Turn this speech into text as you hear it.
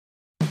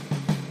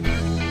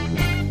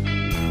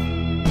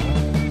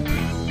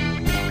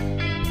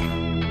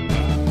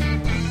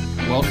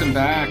Welcome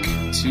back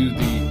to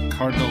the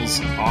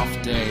Cardinals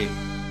off day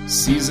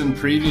season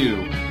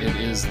preview. It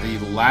is the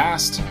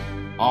last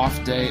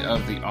off day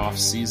of the off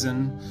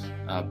season.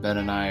 Ben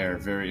and I are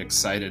very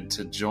excited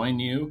to join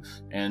you,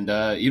 and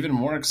even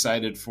more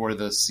excited for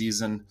the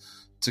season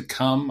to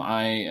come.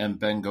 I am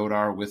Ben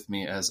Godar. With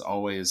me, as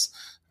always,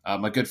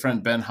 my good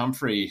friend Ben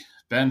Humphrey.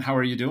 Ben, how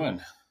are you doing?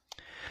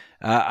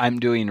 I'm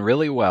doing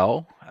really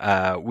well.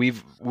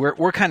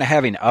 We're kind of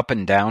having up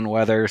and down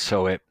weather,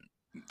 so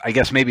I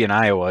guess maybe in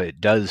Iowa it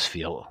does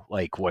feel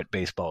like what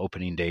baseball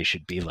opening day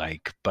should be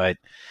like. But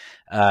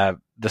the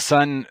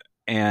sun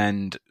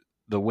and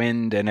the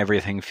wind and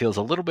everything feels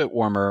a little bit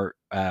warmer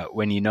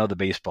when you know the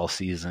baseball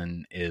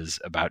season is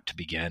about to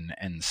begin,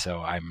 and so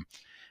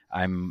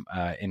I'm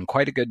in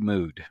quite a good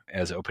mood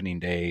as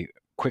opening day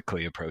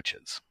quickly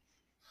approaches.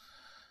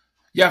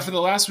 Yeah, for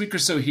the last week or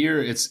so here,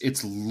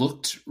 it's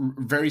looked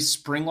very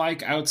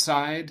spring-like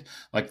outside.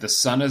 Like the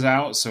sun is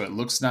out, so it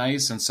looks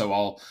nice, and so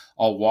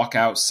I'll walk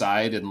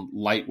outside in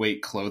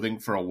lightweight clothing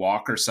for a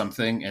walk or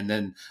something, and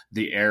then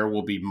the air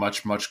will be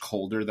much, much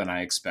colder than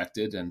I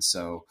expected, and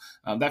so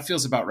that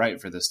feels about right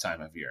for this time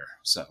of year.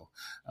 So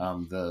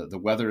the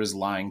weather is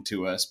lying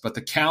to us, but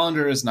the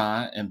calendar is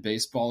not, and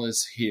baseball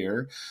is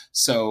here.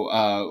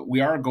 So we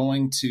are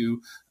going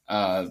to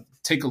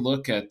take a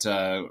look at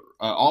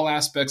all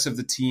aspects of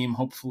the team.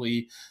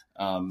 Hopefully,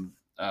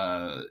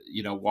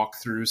 walk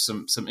through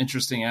some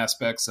interesting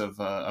aspects of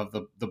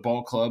the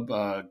ball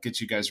club. Get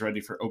you guys ready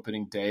for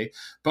opening day.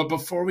 But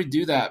before we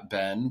do that,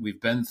 Ben,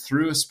 we've been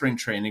through a spring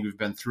training. We've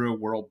been through a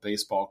World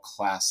Baseball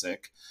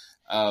Classic.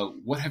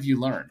 What have you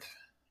learned?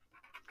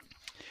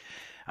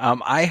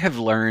 I have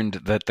learned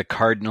that the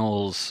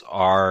Cardinals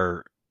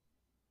are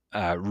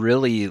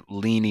really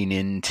leaning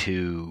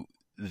into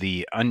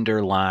the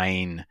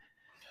underlying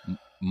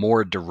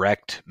more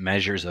direct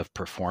measures of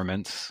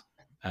performance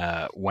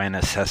when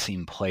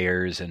assessing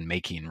players and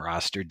making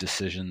roster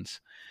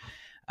decisions.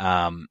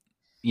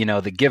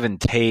 The give and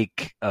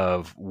take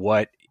of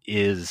what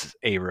is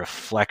a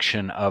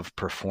reflection of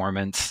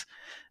performance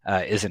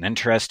is an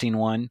interesting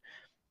one.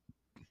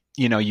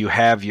 You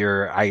have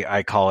your,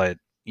 I call it,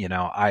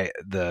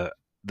 the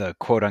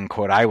quote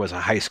unquote, I was a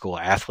high school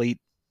athlete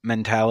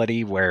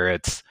mentality, where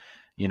it's,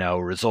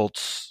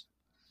 results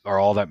are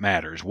all that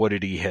matters. What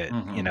did he hit?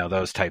 Mm-hmm.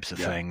 Those types of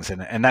things.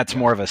 And that's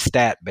more of a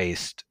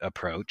stat-based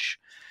approach.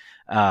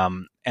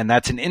 And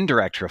that's an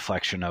indirect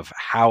reflection of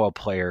how a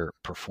player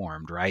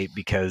performed, right?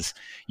 Because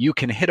you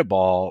can hit a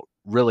ball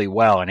really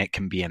well and it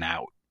can be an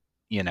out,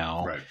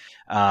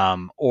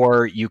 Right.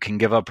 Or you can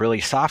give up really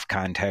soft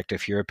contact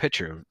if you're a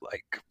pitcher.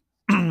 Like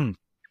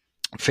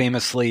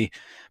famously,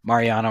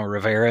 Mariano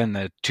Rivera in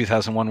the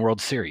 2001 World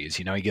Series.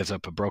 He gives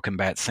up a broken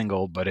bat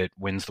single, but it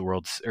loses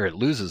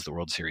the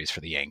World Series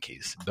for the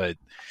Yankees. But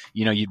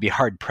you'd be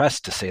hard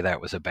pressed to say that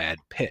was a bad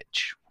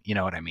pitch. You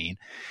know what I mean?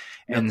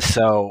 Yep. And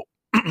so,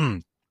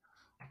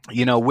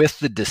 with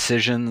the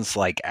decisions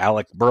like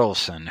Alec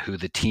Burleson, who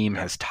the team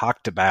has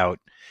talked about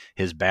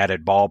his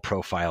batted ball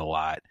profile a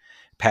lot,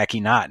 Packy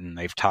Naughton,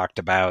 they've talked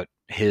about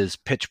his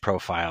pitch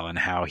profile and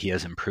how he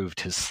has improved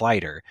his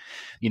slider.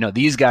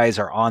 These guys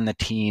are on the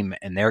team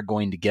and they're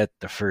going to get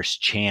the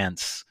first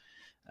chance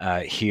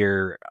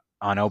here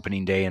on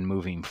opening day and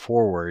moving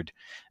forward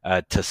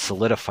to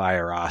solidify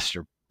a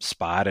roster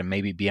spot and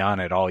maybe be on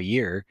it all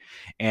year.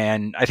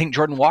 And I think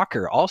Jordan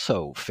Walker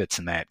also fits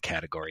in that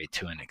category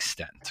to an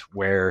extent,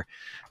 where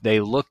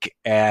they look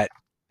at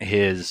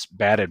his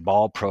batted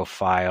ball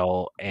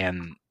profile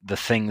and the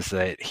things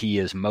that he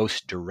is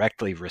most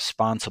directly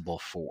responsible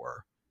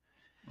for.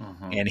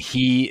 Mm-hmm. And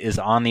he is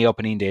on the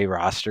opening day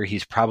roster.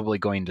 He's probably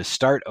going to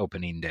start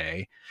opening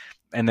day.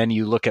 And then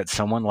you look at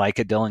someone like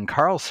a Dylan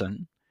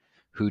Carlson,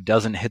 who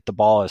doesn't hit the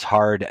ball as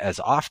hard as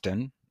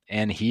often,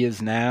 and he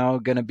is now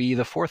going to be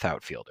the fourth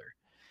outfielder.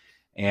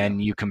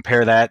 And you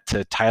compare that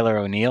to Tyler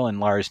O'Neill and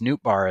Lars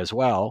Nootbaar as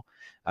well.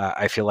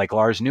 I feel like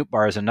Lars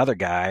Nootbaar is another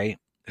guy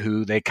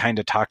who they kind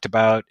of talked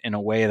about in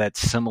a way that's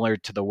similar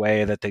to the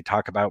way that they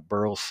talk about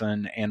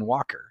Burleson and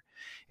Walker.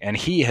 And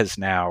he has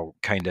now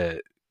kind of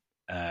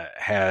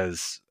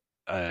has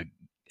a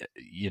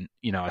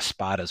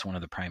spot as one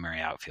of the primary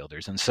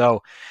outfielders. And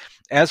so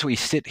as we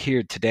sit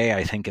here today,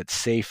 I think it's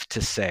safe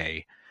to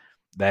say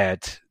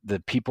that the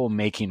people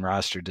making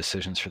roster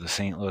decisions for the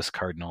St. Louis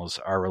Cardinals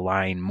are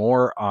relying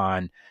more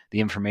on the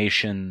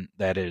information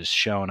that is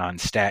shown on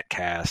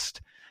StatCast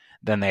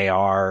than they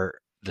are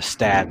the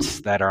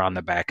stats that are on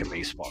the back of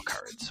baseball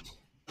cards.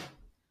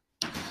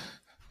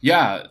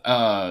 Yeah,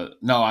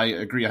 no, I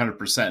agree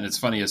 100%. And it's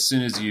funny, as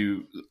soon as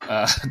you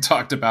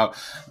talked about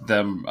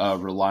them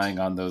relying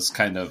on those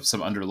kind of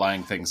some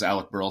underlying things,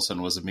 Alec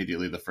Burleson was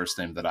immediately the first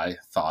name that I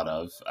thought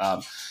of.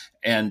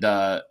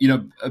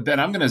 Ben,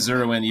 I'm going to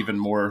zero in even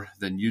more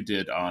than you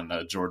did on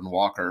Jordan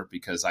Walker,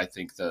 because I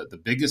think the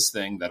biggest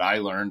thing that I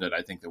learned, and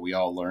I think that we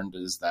all learned,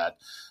 is that,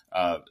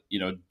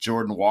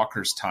 Jordan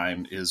Walker's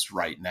time is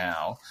right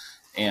now.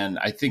 And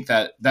I think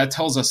that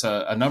tells us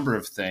a number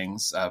of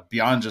things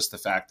beyond just the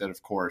fact that,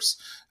 of course,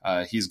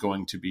 he's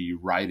going to be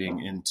riding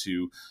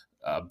into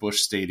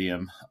Busch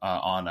Stadium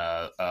on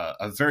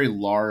a very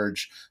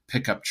large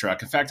pickup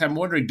truck. In fact, I'm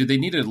wondering, do they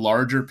need a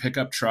larger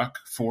pickup truck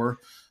for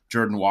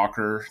Jordan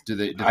Walker? Do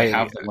they I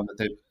have the one that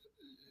they?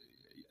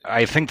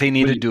 I think they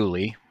need What do a you?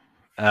 dually.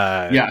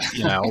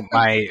 Yeah,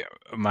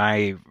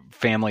 My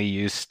family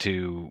used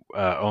to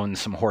own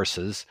some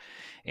horses,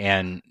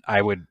 and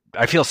I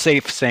feel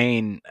safe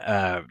saying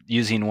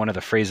using one of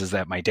the phrases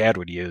that my dad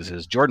would use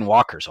is Jordan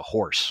Walker's a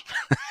horse.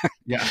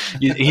 yeah.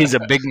 He's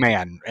a big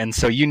man, and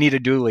so you need a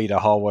dually to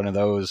haul one of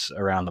those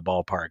around the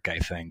ballpark. I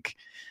think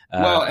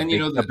Well, a and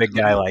big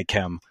guy like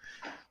him.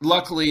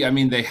 luckily, I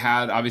mean, they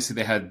had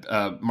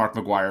Mark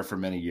McGuire for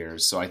many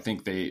years, so I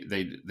think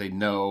they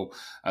know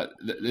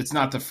it's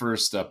not the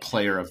first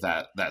player of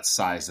that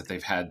size that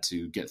they've had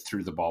to get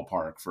through the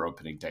ballpark for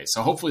opening day.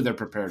 So hopefully they're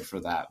prepared for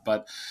that.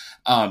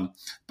 Um,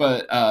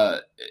 but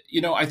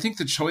I think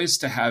the choice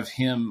to have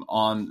him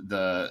on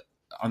the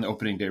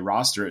opening day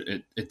roster,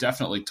 it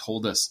definitely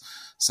told us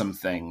some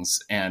things.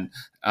 And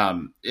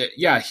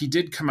yeah, he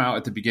did come out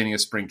at the beginning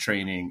of spring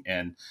training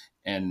and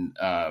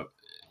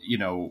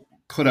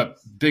put up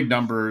big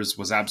numbers,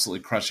 was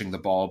absolutely crushing the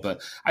ball.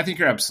 But I think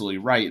you're absolutely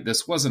right.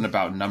 This wasn't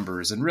about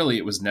numbers, and really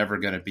it was never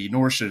going to be,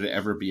 nor should it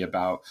ever be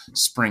about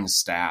spring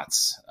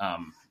stats.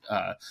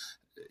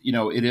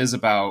 It is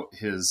about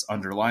his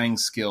underlying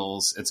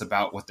skills. It's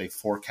about what they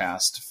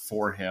forecast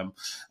for him.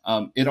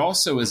 It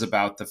also is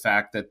about the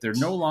fact that they're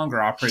no longer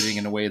operating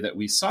in a way that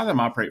we saw them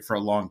operate for a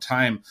long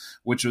time,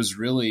 which was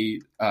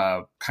really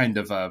kind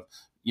of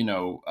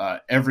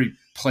every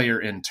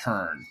player in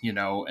turn,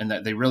 and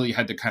that they really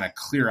had to kind of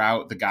clear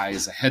out the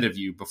guys ahead of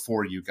you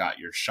before you got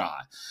your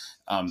shot.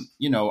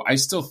 I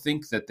still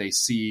think that they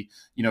see,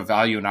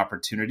 value and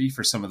opportunity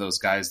for some of those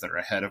guys that are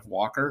ahead of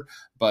Walker,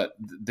 but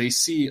they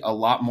see a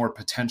lot more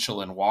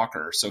potential in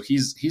Walker. So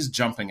he's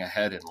jumping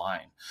ahead in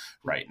line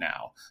right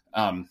now.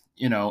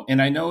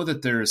 And I know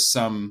that there's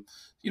some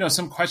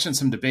question,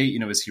 some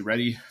debate, is he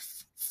ready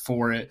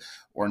for it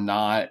or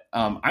not?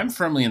 I'm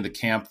firmly in the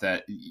camp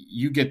that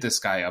you get this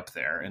guy up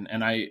there,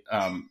 and I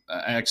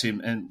actually,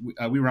 and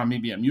we were on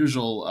maybe a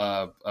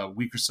Musial a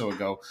week or so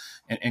ago,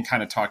 and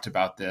kind of talked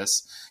about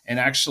this. And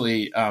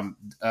actually,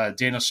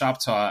 Daniel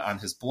Shoptaw on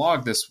his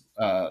blog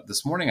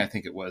this morning, I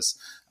think it was,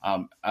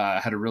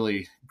 had a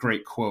really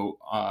great quote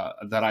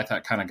that I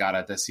thought kind of got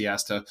at this. He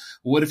asked,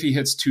 what if he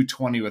hits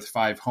 220 with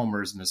 5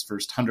 homers in his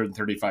first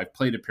 135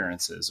 plate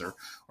appearances,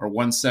 or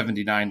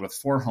 179 with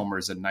 4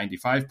 homers and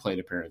 95 plate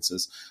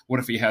appearances?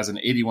 What if he has an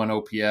 81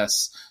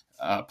 OPS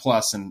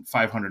plus and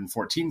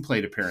 514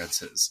 plate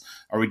appearances?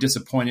 Are we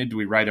disappointed? Do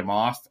we write him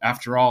off?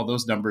 After all,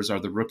 those numbers are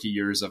the rookie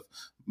years of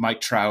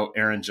Mike Trout,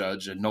 Aaron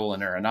Judge, and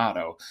Nolan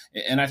Arenado.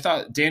 And I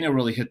thought Daniel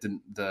really hit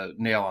the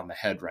nail on the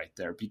head right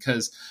there,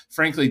 because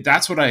frankly,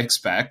 that's what I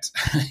expect.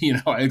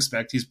 I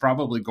expect he's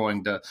probably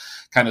going to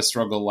kind of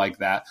struggle like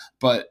that.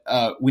 But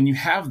when you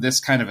have this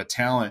kind of a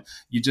talent,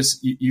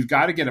 you've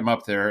got to get him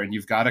up there, and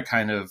you've got to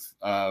kind of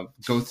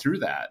go through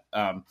that.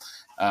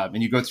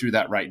 And you go through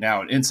that right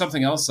now. And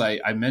something else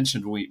I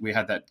mentioned when we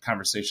had that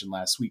conversation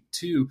last week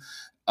too,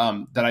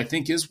 that I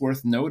think is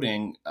worth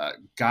noting,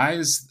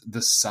 guys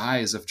the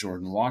size of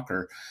Jordan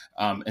Walker,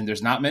 and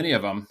there's not many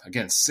of them.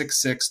 Again,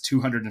 6'6",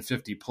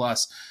 250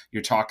 plus.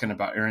 You're talking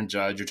about Aaron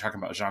Judge. You're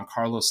talking about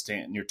Giancarlo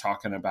Stanton. You're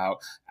talking about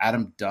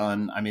Adam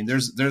Dunn. I mean,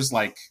 there's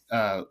like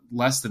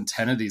less than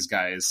 10 of these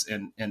guys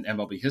in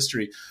MLB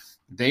history.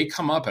 They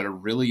come up at a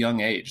really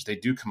young age. They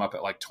do come up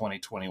at like 20,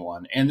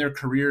 21, and their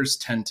careers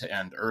tend to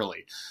end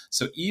early.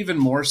 So even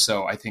more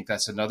so, I think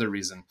that's another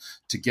reason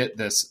to get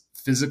this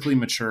physically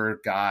mature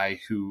guy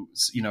who,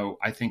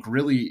 I think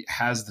really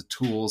has the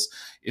tools,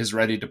 is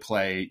ready to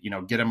play,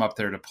 get him up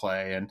there to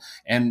play.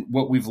 And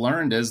what we've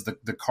learned is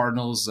the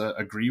Cardinals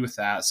agree with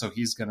that. So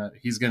he's going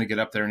to get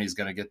up there and he's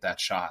going to get that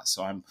shot.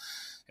 So I'm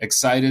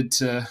excited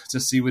to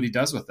see what he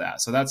does with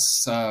that. So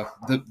that's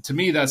to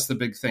me, that's the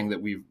big thing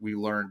that we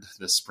learned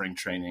this spring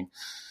training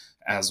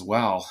as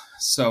well.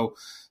 So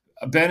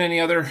Ben, any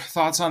other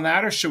thoughts on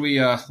that, or should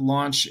we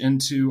launch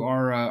into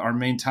our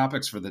main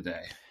topics for the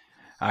day?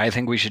 I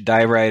think we should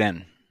dive right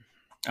in.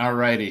 All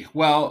righty.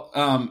 Well,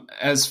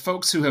 as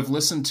folks who have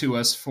listened to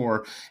us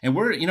and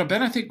we're,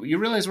 Ben, I think you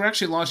realize we're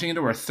actually launching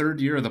into our 3rd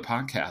year of the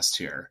podcast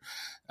here.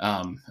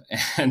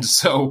 And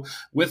so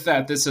with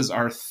that, this is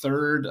our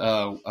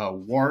 3rd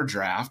WAR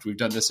draft. We've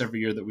done this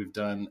every year that we've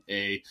done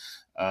a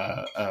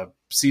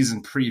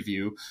season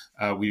preview.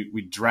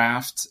 We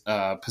draft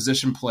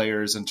position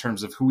players in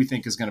terms of who we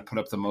think is going to put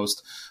up the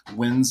most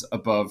wins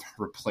above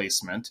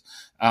replacement.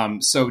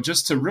 So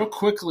just to real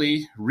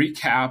quickly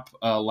recap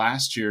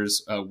last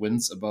year's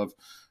wins above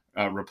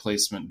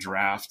replacement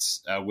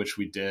drafts, which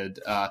we did.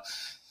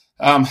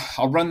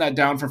 I'll run that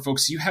down for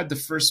folks. You had the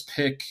first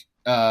pick,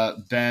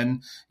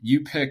 Ben.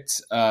 You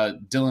picked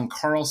Dylan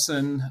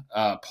Carlson,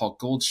 Paul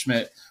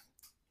Goldschmidt,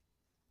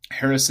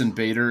 Harrison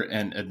Bader,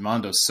 and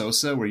Edmundo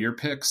Sosa were your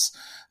picks.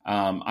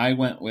 I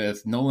went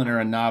with Nolan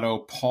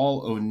Arenado,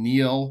 Paul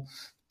O'Neill,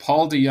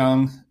 Paul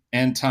DeYoung,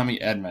 and Tommy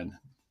Edman.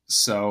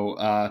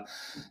 So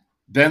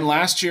Ben,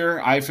 last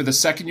year, for the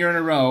second year in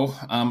a row,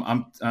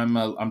 I'm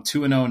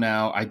 2-0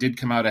 now. I did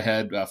come out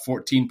ahead,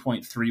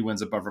 14.3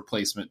 wins above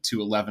replacement to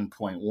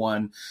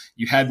 11.1.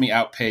 You had me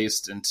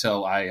outpaced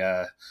until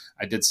I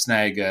did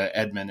snag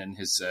Edmund in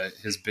his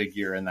big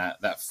year in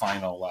that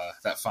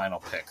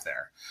final pick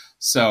there.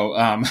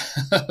 So,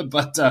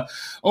 but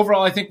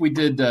overall, I think we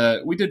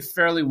did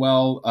fairly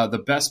well.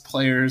 The best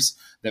players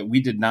that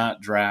we did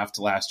not draft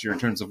last year in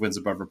terms of wins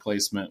above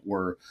replacement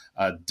were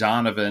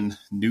Donovan,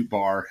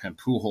 Newtbar, and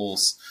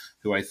Pujols,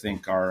 who I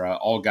think are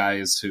all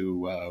guys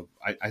who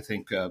I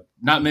think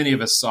not many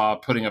of us saw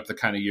putting up the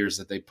kind of years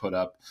that they put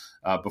up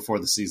before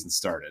the season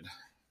started.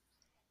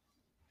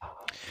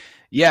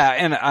 Yeah,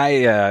 and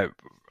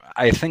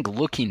I think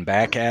looking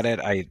back at it,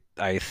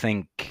 I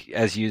think,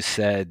 as you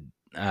said,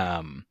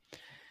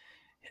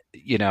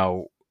 you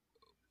know,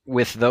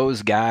 with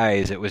those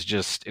guys, it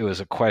was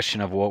a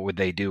question of what would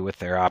they do with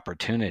their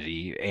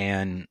opportunity.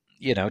 And,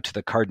 to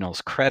the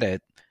Cardinals'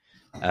 credit,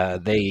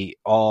 they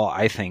all,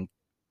 I think,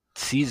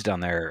 seized on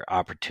their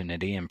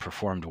opportunity and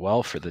performed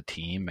well for the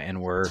team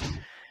and were,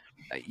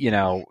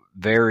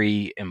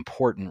 very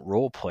important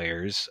role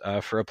players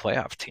for a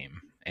playoff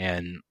team.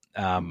 And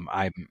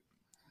I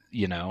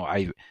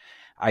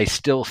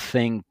still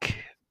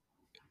think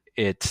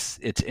it's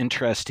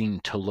interesting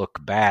to look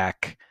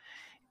back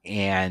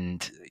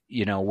and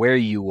where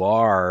you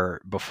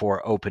are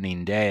before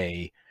opening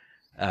day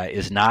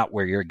is not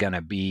where you're going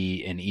to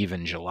be in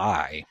even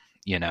July,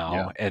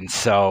 Yeah. and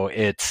so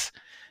it's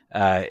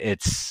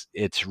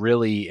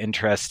really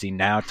interesting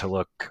now to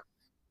look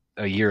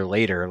a year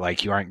later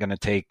like you aren't going to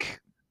take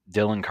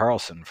Dylan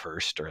Carlson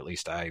first, or at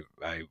least I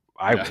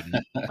wouldn't.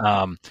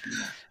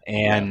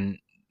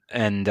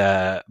 And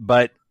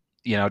but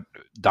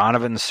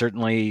Donovan's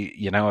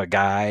certainly, a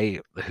guy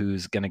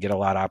who's going to get a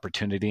lot of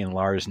opportunity, and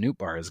Lars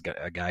Nootbaar is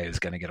a guy who's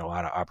going to get a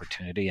lot of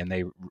opportunity.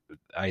 And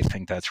I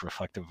think that's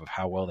reflective of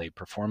how well they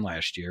performed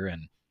last year.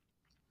 And,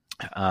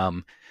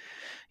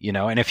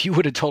 and if you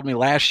would have told me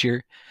last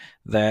year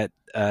that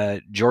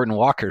Jordan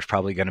Walker is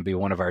probably going to be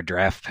one of our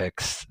draft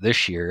picks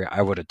this year,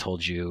 I would have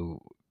told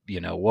you,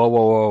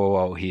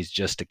 whoa, he's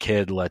just a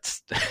kid.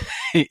 Let's,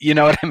 you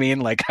know what I mean?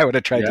 Like I would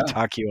have tried to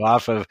talk you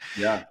off of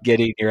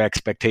getting your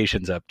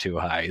expectations up too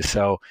high.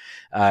 So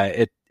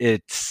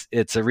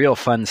it's a real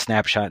fun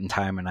snapshot in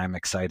time, and I'm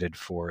excited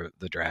for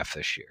the draft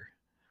this year.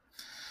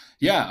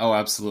 Yeah. Oh,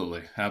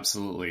 absolutely.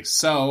 Absolutely.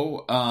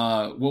 So,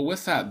 well,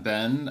 with that,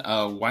 Ben,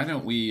 why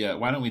don't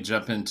we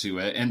jump into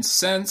it? And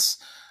since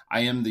I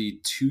am the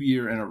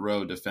 2-year in a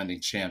row defending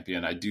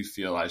champion, I do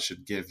feel I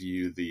should give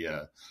you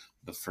the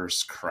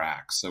first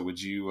crack. So would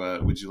you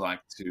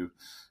like to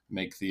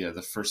make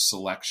the first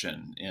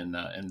selection in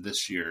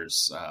this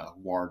year's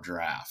WAR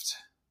draft?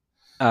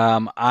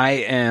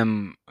 I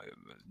am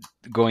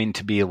going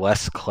to be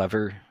less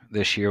clever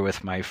this year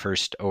with my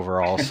first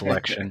overall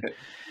selection.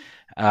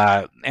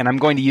 And I'm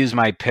going to use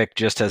my pick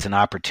just as an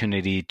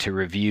opportunity to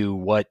review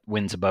what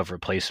wins above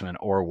replacement,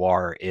 or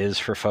WAR, is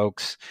for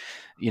folks.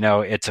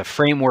 It's a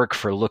framework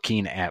for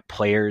looking at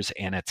players,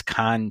 and it's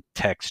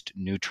context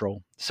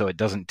neutral. So it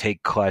doesn't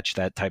take clutch,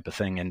 that type of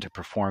thing, into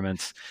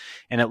performance.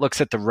 And it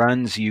looks at the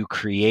runs you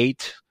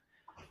create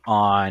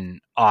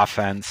on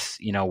offense,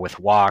 with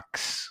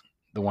walks,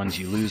 the ones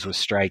you lose with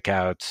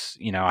strikeouts,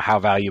 how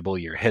valuable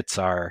your hits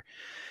are.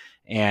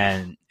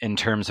 And in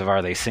terms of,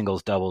 are they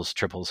singles, doubles,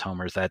 triples,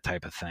 homers, that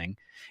type of thing.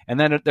 And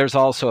then there's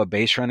also a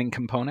base running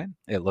component.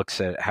 It looks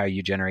at how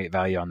you generate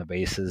value on the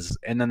bases.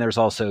 And then there's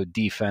also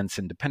defense,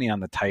 and depending on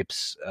the type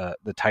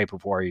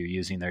of WAR you're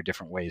using, there are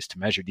different ways to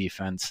measure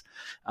defense.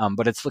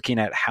 But it's looking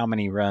at how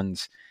many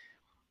runs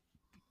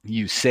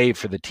you save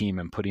for the team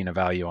and putting a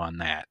value on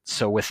that.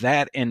 So with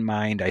that in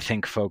mind, I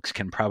think folks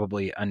can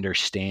probably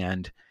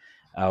understand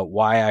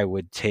why I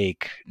would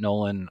take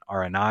Nolan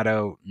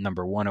Arenado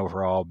number 1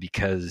 overall,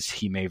 because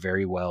he may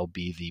very well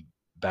be the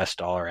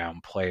best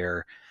all-around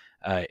player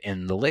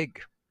in the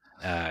league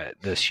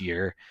this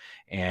year.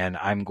 And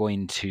I'm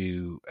going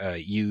to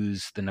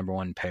use the number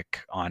 1 pick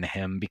on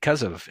him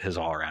because of his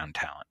all-around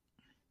talent.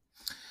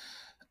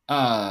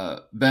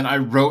 Ben, I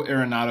wrote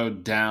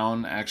Arenado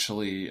down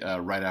actually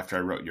right after I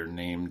wrote your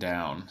name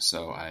down.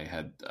 So I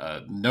had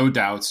no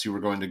doubts you were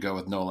going to go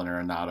with Nolan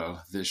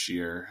Arenado this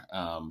year.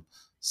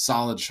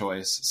 Solid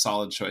choice,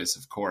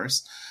 of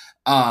course.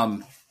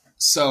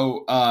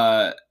 So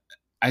I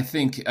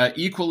think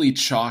equally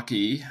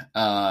chalky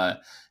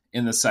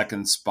in the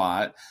second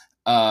spot.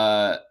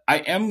 I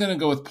am going to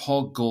go with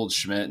Paul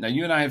Goldschmidt. Now,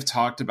 you and I have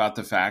talked about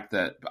the fact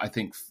that I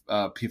think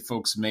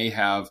folks may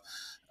have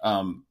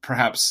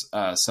perhaps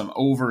some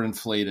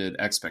overinflated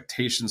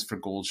expectations for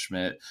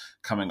Goldschmidt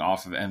coming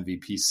off of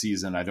MVP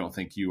season. I don't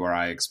think you or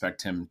I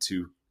expect him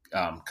to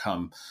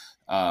come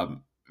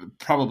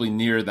probably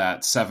near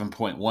that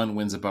 7.1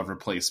 wins above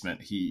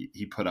replacement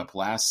he put up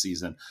last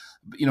season.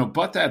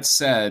 But that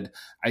said,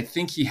 I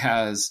think he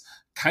has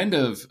kind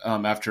of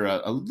after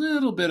a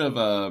little bit of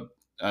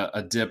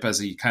a dip as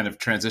he kind of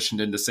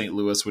transitioned into St.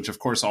 Louis, which of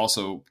course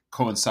also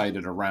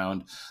coincided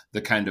around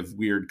the kind of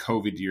weird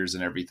COVID years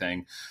and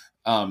everything.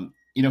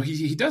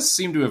 he does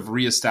seem to have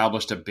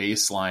reestablished a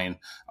baseline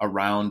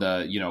around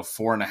a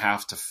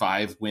 4.5 to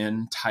 5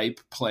 win type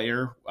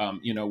player,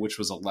 which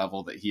was a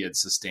level that he had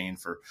sustained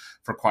for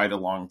quite a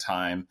long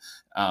time.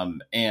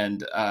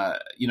 And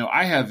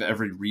I have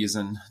every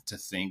reason to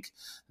think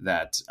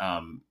that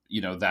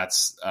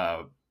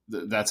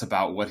that's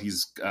about what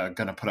he's going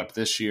to put up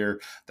this year.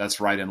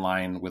 That's right in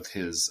line with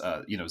his,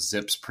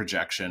 Zips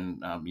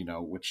projection,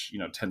 which,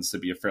 tends to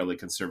be a fairly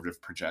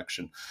conservative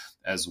projection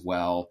as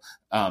well.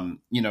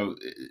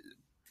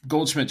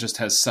 Goldschmidt just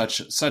has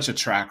such a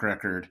track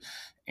record,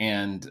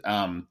 and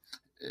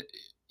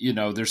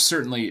there's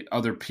certainly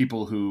other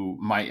people who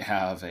might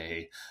have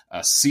a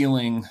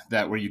ceiling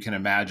that where you can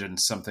imagine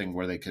something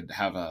where they could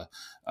have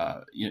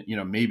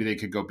maybe they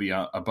could go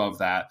beyond above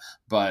that,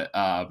 but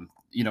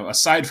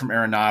aside from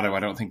Arenado, I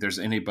don't think there's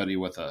anybody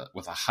with a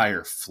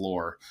higher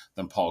floor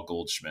than Paul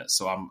Goldschmidt.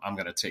 So I'm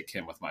going to take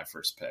him with my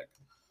first pick.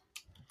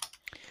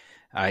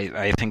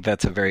 I think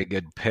that's a very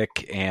good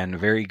pick and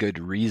very good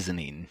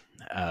reasoning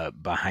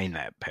behind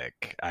that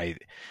pick.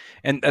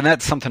 And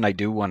that's something I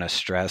do want to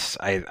stress.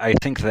 I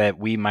think that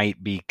we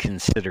might be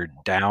considered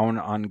down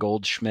on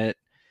Goldschmidt,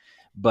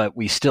 but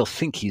we still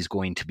think he's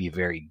going to be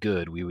very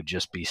good. We would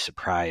just be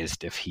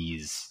surprised if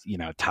he's,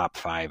 top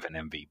 5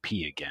 in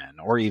MVP again,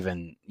 or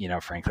even,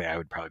 frankly, I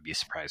would probably be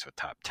surprised with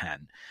top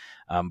 10.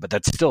 But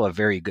that's still a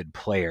very good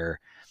player.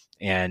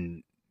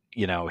 And,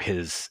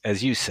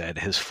 as you said,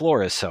 his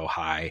floor is so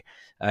high.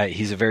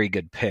 He's a very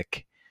good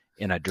pick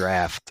in a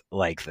draft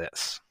like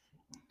this.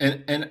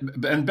 And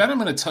Ben, I'm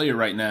going to tell you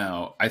right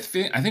now, I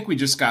think we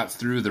just got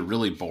through the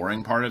really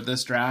boring part of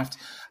this draft.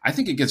 I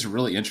think it gets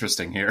really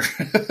interesting here.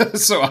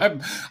 So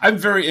I'm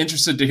very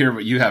interested to hear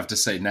what you have to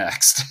say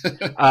next.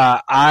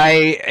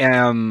 I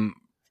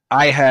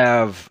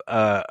have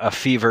a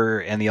fever,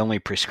 and the only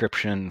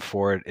prescription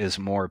for it is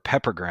more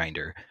pepper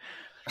grinder.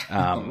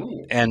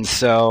 And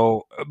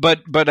so,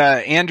 but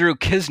Andrew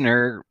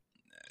Kisner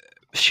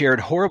shared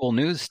horrible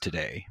news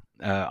today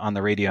on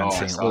the radio in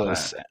St.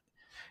 Louis. That.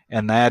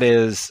 And that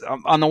is,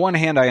 on the one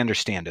hand, I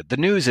understand it. The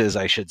news is,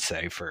 I should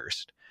say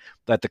first,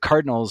 that the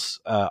Cardinals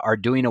are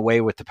doing away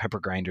with the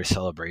pepper grinder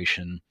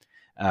celebration.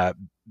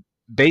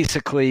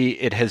 Basically,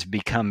 it has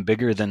become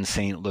bigger than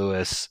St.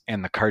 Louis,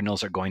 and the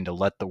Cardinals are going to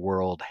let the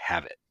world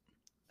have it.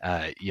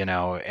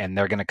 And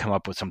they're going to come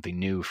up with something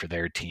new for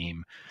their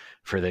team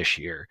for this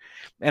year.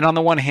 And on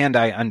the one hand,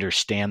 I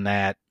understand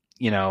that,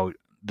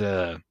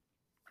 the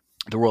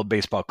World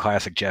Baseball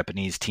Classic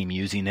Japanese team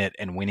using it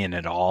and winning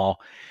it all,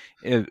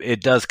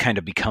 it does kind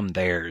of become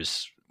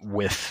theirs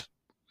with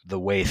the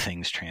way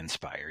things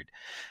transpired.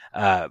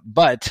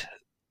 But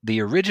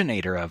the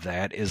originator of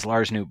that is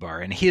Lars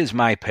Nootbaar, and he is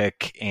my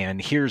pick,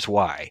 and here's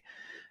why.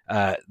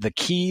 The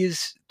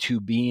keys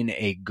to being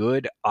a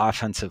good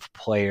offensive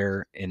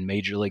player in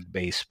Major League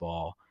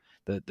Baseball,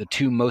 the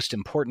two most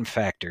important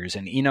factors,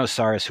 and Eno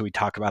Saris, who we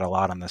talk about a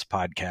lot on this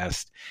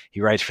podcast,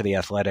 he writes for The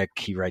Athletic.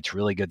 He writes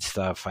really good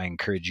stuff. I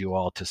encourage you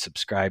all to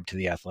subscribe to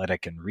The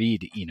Athletic and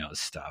read Eno's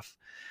stuff.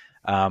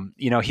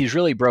 He's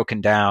really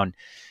broken down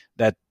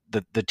that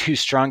the two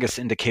strongest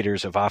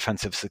indicators of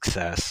offensive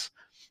success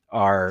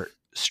are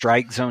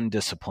strike zone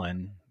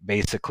discipline.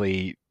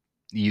 Basically,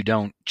 you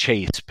don't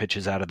chase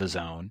pitches out of the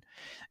zone,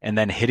 and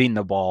then hitting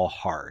the ball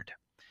hard.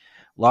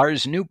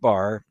 Lars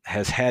Nootbaar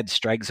has had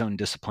strike zone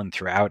discipline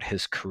throughout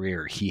his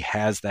career. He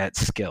has that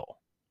skill.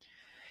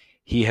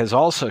 He has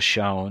also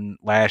shown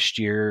last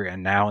year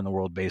and now in the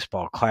World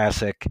Baseball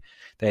Classic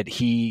that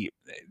he,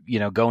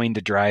 going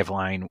to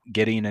driveline,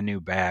 getting a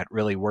new bat,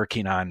 really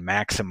working on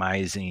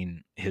maximizing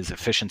his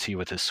efficiency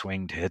with his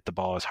swing to hit the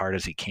ball as hard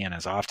as he can,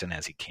 as often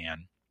as he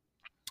can.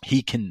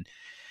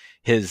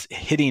 His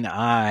hitting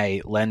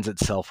eye lends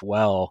itself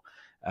well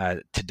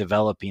to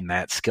developing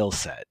that skill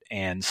set.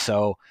 And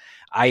so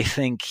I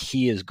think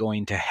he is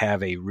going to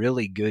have a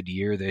really good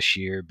year this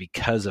year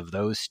because of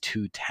those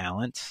two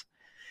talents.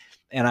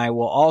 And I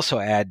will also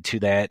add to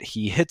that,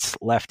 he hits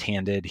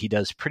left-handed. He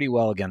does pretty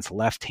well against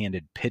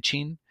left-handed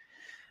pitching,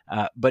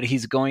 but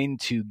he's going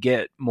to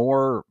get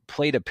more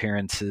plate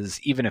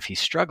appearances, even if he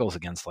struggles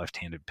against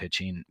left-handed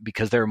pitching,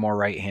 because there are more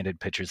right-handed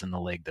pitchers in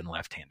the league than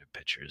left-handed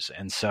pitchers.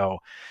 And so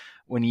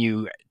when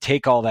you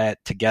take all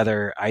that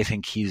together, I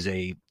think he's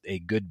a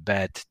good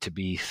bet to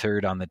be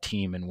third on the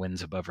team in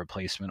wins above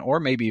replacement, or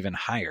maybe even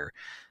higher.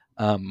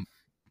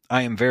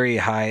 I am very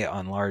high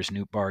on Lars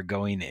Nootbaar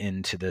going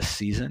into this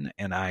season,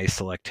 and I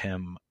select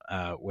him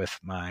with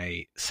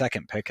my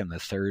second pick and the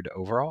third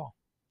overall.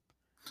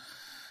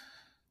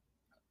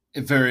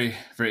 A very,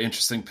 very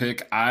interesting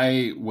pick.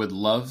 I would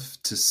love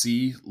to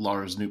see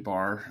Lars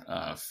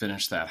Nootbaar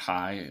finish that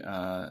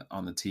high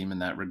on the team in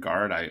that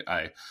regard.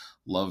 I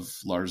love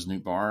Lars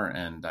Nootbaar,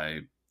 and I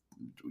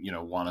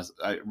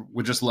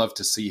would just love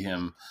to see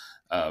him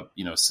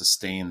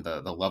sustain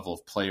the level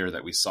of player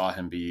that we saw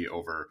him be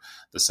over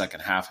the second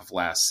half of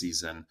last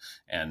season,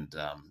 and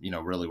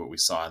really what we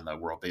saw in the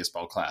World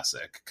Baseball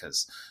Classic,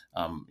 because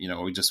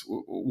we just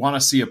want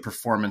to see a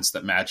performance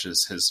that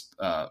matches his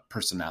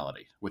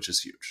personality, which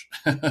is huge.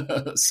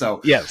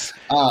 So yes,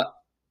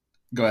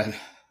 go ahead.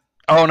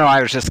 Oh no,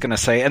 I was just going to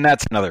say, and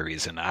that's another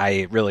reason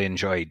I really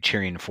enjoyed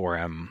cheering for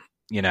him.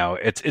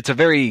 It's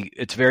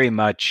very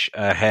much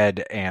a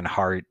head and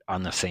heart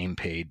on the same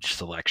page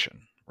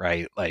selection,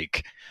 right?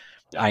 Like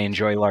Yeah. I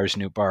enjoy Lars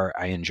Nootbaar.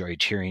 I enjoy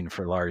cheering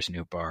for Lars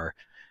Nootbaar.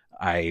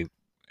 I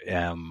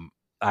am.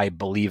 I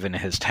believe in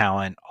his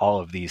talent. All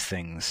of these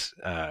things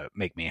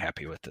make me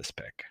happy with this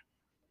pick.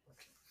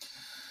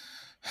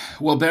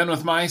 Well, Ben,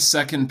 with my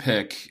second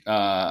pick,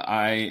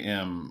 I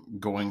am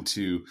going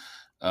to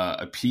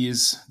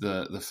appease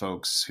the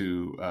folks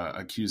who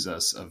accuse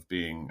us of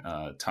being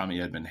Tommy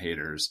Edman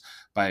haters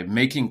by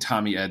making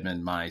Tommy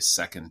Edman my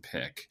second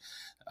pick.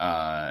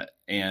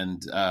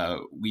 And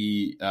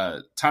we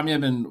Tommy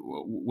Edman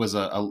was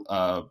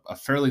a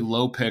fairly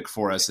low pick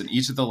for us in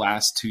each of the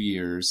last 2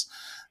 years.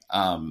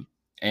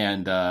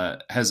 And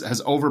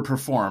has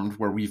overperformed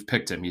where we've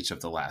picked him each of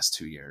the last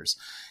 2 years.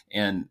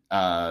 And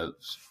I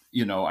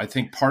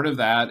think part of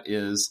that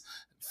is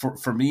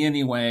for me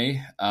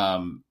anyway. I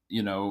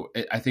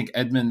think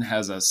Edman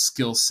has a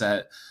skill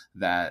set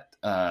that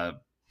to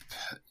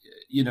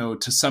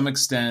some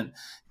extent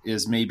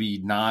is maybe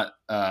not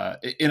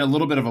in a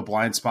little bit of a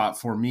blind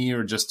spot for me,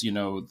 or just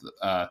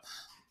the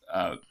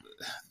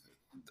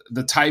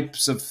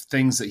types of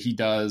things that he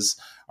does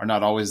are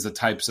not always the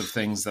types of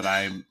things that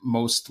I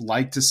most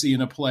like to see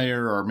in a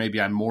player, or maybe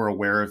I'm more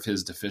aware of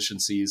his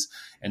deficiencies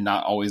and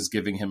not always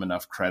giving him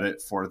enough credit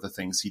for the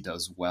things he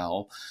does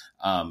well.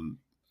 My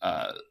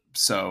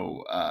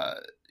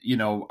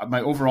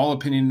overall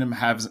opinion of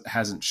him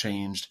hasn't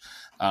changed.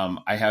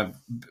 I have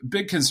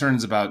big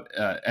concerns about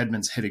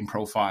Edman's hitting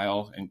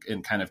profile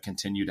and kind of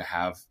continue to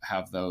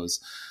have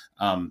those.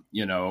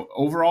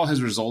 Overall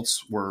his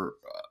results were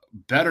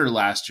better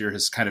last year,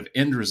 his kind of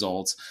end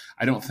results.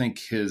 I don't think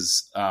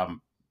his,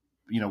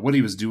 what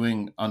he was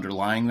doing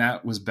underlying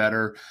that was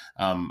better.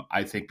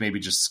 I think maybe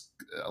just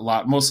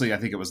mostly I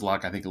think it was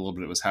luck. I think a little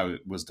bit it was how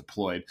it was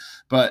deployed.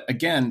 But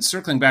again,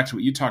 circling back to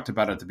what you talked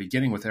about at the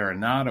beginning with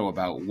Arenado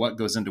about what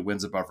goes into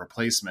wins above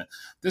replacement,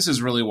 this is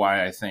really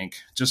why I think,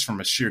 just from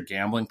a sheer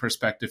gambling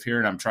perspective here,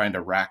 and I'm trying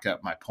to rack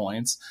up my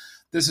points,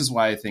 this is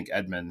why I think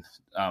Edman,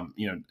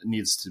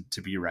 needs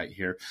to be right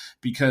here,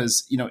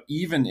 because,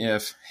 even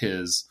if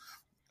his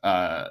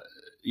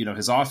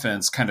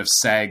offense kind of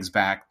sags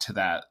back to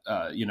that,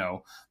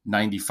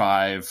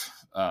 95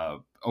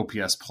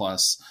 OPS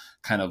plus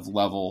kind of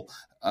level,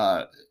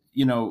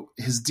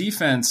 his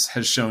defense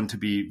has shown to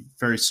be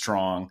very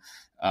strong.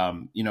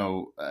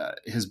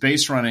 His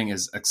base running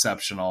is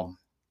exceptional.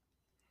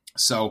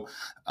 So,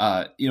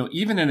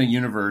 even in a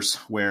universe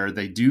where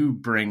they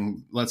do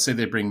let's say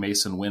they bring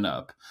Mason Wynn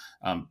up,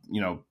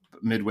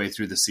 midway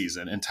through the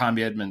season, and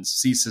Tommy Edman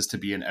ceases to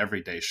be an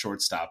everyday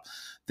shortstop,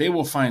 they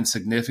will find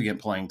significant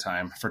playing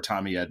time for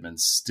Tommy Edman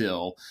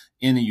still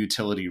in a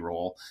utility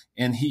role,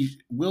 and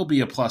he will be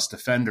a plus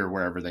defender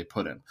wherever they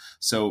put him.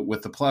 So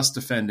with the plus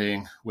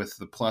defending, with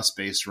the plus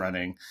base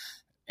running,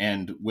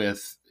 and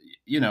with,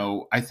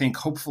 I think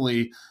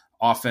hopefully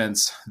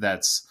offense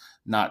that's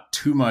not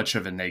too much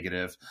of a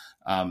negative,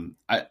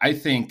 I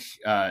think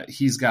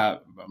he's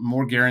got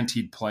more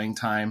guaranteed playing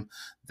time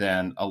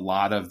than a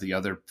lot of the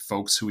other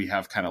folks who we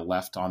have kind of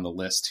left on the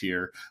list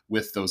here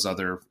with those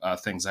other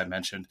things I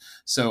mentioned.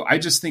 So I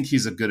just think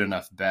he's a good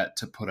enough bet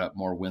to put up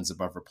more wins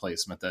above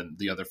replacement than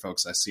the other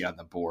folks I see on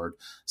the board.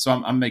 So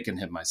I'm making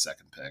him my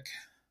second pick.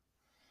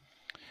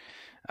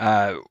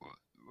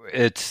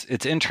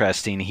 It's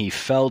interesting. He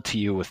fell to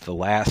you with the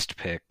last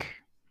pick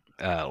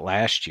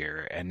last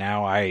year, and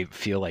now I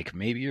feel like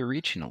maybe you're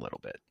reaching a little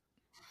bit.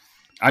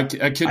 I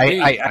could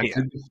be.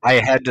 I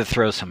had to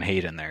throw some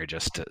hate in there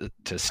just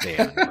to stay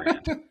on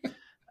brand,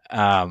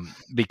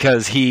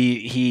 because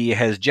he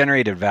has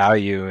generated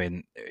value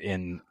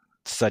in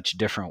such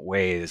different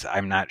ways.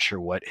 I'm not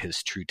sure what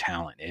his true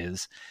talent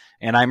is,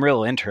 and I'm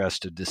real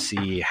interested to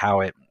see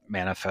how it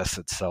manifests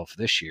itself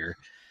this year.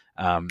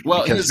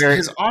 Well, his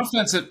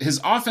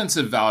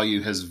offensive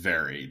value has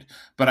varied,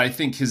 but I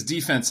think his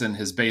defense and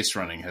his base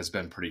running has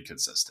been pretty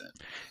consistent.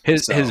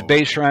 His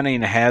base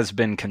running has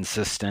been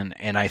consistent,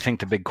 and I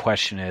think the big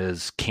question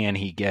is, can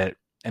he get,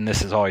 and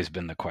this has always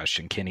been the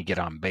question, can he get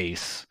on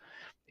base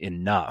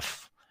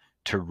enough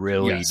to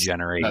really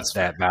generate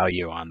that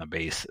value on the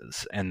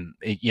bases? And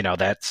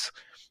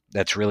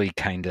that's really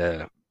kind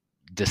of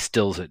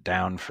distills it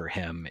down for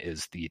him,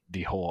 is the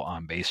whole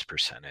on base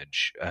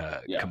percentage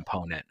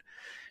component.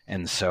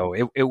 And so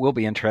it will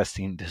be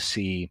interesting to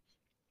see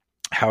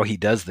how he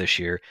does this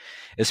year,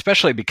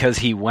 especially because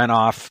he went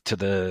off to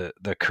the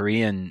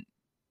Korean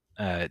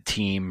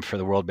team for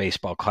the World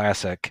Baseball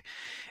Classic.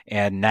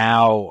 And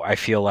now I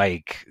feel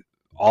like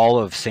all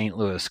of St.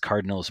 Louis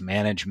Cardinals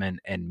management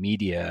and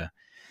media,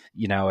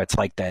 it's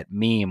like that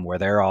meme where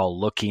they're all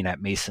looking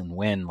at Mason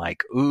Wynn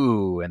like,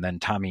 ooh, and then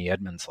Tommy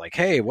Edman's like,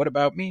 hey, what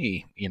about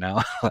me?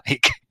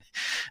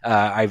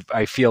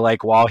 I feel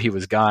like while he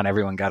was gone,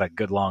 everyone got a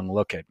good long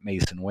look at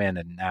Mason Wynn,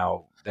 and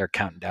now they're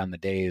counting down the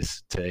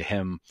days to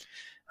him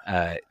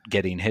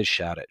getting his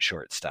shot at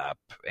shortstop.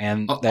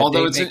 And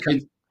although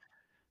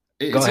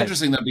Go It's ahead.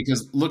 interesting though,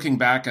 because looking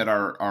back at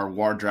our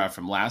WAR draft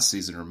from last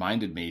season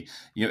reminded me,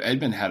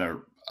 Edmund had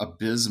a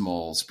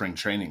abysmal spring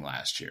training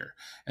last year,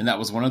 and that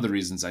was one of the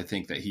reasons I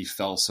think that he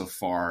fell so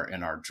far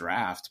in our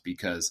draft.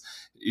 Because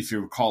if you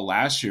recall,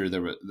 last year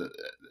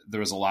there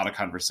was a lot of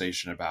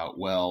conversation about,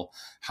 well,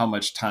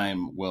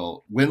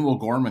 when will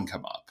Gorman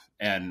come up?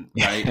 And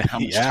right,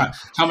 and Yeah,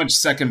 how much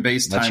second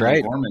base that's time will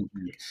right. Gorman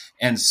take?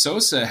 And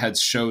Sosa had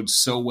showed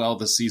so well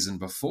the season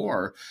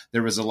before.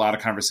 There was a lot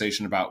of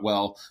conversation about,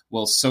 well,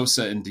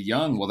 Sosa and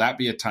DeYoung, will that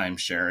be a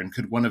timeshare? And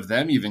could one of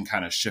them even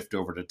kind of shift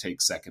over to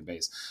take second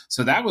base?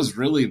 So that was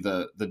really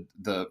the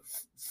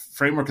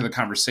framework of the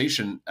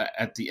conversation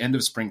at the end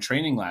of spring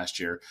training last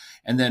year.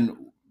 And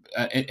then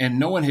and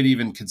no one had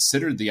even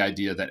considered the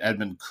idea that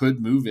Edmund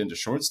could move into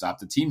shortstop.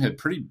 The team had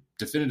pretty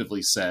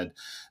definitively said,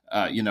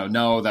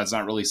 no, that's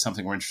not really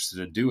something we're interested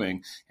in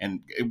doing.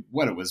 And it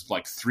was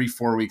like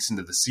 3-4 weeks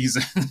into the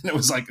season, it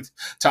was like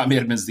Tommy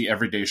Edmonds, the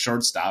everyday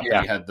shortstop, Yeah.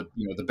 and he had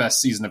the best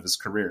season of his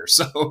career.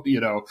 So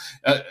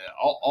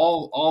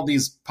all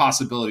these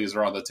possibilities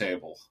are on the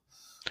table.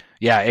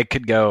 Yeah, it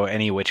could go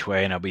any which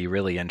way, and it'll be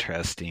really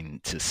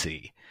interesting to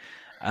see.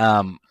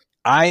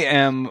 I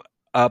am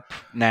up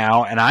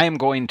now, and I am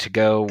going to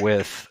go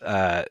with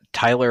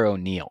Tyler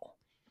O'Neill.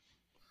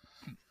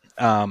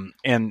 And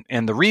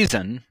the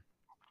reason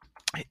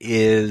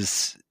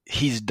is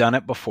he's done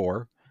it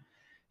before.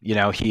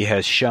 He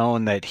has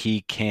shown that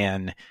he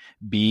can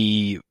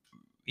be,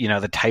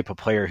 the type of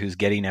player who's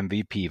getting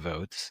MVP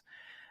votes.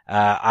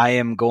 I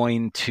am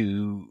going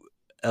to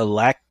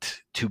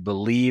elect to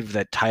believe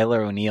that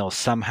Tyler O'Neill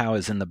somehow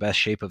is in the best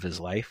shape of his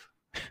life.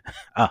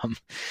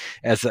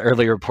 As the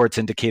early reports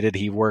indicated,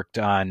 he worked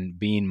on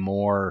being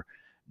more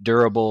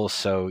durable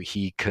so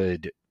he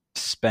could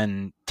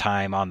spend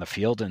time on the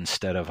field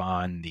instead of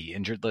on the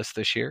injured list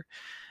this year.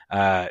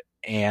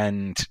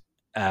 And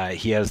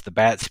he has the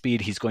bat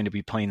speed. He's going to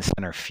be playing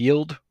center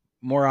field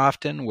more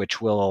often,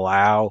 which will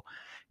allow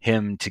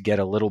him to get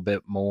a little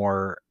bit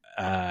more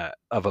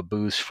of a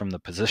boost from the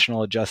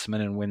positional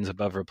adjustment and wins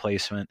above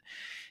replacement.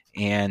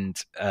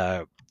 And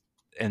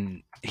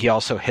he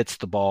also hits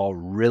the ball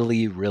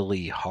really,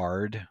 really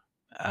hard,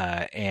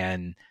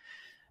 and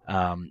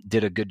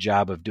did a good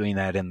job of doing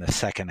that in the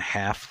second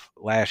half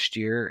last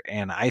year.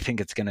 And I think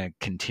it's going to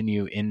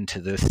continue into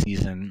this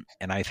season.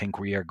 And I think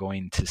we are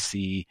going to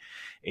see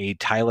a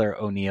Tyler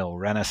O'Neill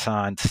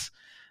renaissance.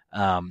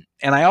 And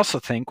I also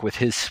think with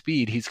his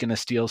speed, he's going to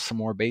steal some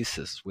more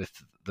bases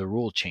with the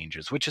rule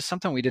changes, which is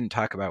something we didn't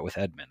talk about with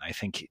Edman. I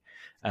think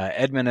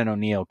Edman and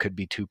O'Neill could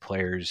be two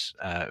players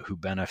who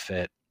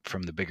benefit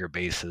from the bigger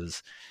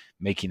bases,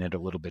 making it a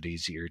little bit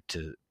easier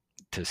to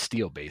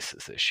steal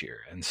bases this year.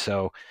 And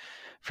so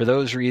for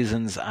those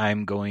reasons,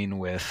 I'm going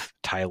with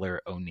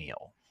Tyler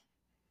O'Neill.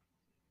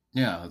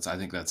 Yeah, I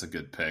think that's a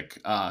good pick.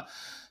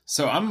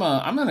 So I'm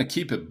going to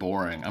keep it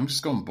boring. I'm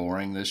just going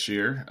boring this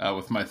year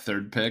with my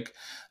third pick.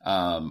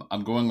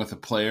 I'm going with a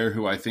player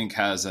who I think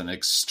has an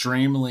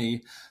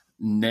extremely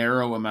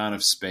narrow amount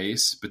of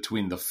space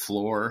between the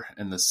floor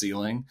and the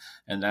ceiling,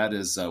 and that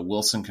is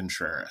Wilson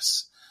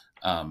Contreras.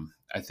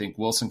 I think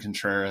Wilson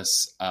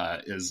Contreras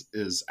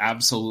is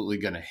absolutely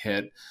going to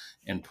hit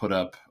and put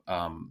up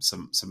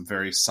some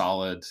very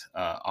solid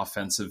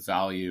offensive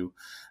value.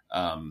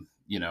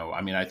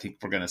 I think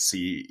we're going to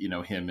see,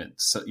 him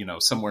at,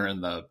 somewhere in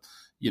the,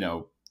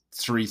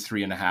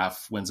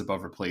 3.5 wins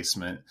above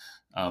replacement,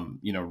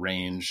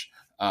 range,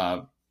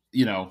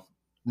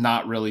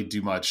 not really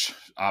do much,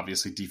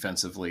 obviously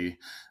defensively,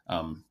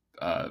 not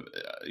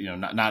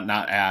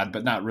add,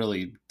 but not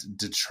really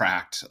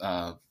detract,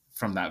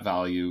 from that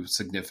value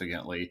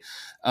significantly.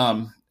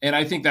 And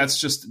I think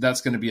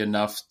that's going to be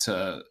enough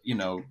to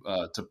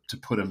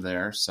put him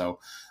there. So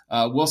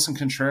Wilson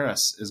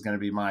Contreras is going to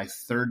be my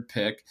third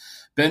pick.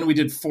 Ben, we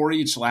did 4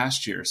 each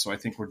last year, so I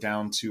think we're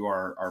down to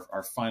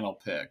our final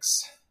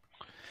picks.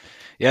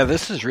 Yeah,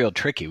 this is real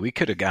tricky. We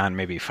could have gone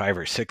maybe 5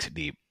 or 6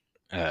 deep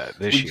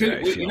this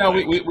year.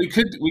 We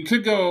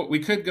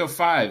could go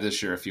 5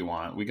 this year if you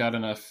want. We got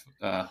enough.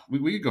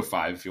 We could go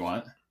 5 if you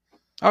want.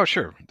 Oh,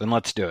 sure. Then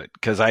let's do it,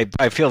 because I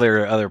feel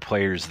there are other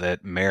players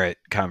that merit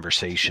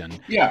conversation.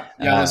 Yeah,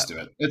 let's do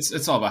it.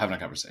 It's all about having a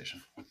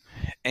conversation.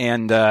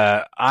 And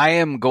I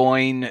am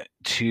going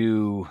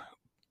to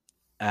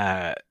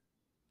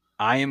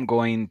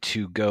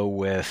go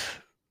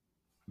with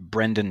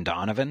Brendan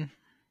Donovan.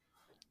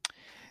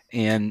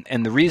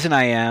 And the reason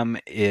I am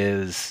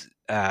is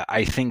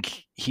I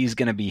think he's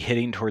going to be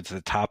hitting towards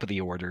the top of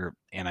the order,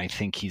 and I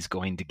think he's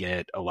going to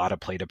get a lot of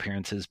plate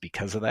appearances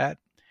because of that.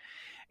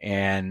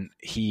 And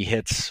he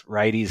hits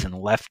righties and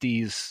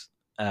lefties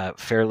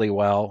fairly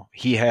well.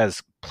 He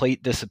has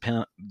plate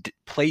discipline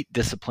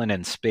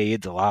in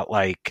spades, a lot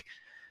like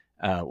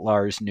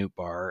Lars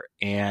Nootbaar,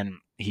 and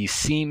he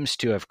seems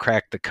to have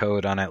cracked the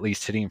code on at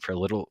least hitting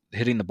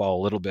the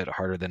ball a little bit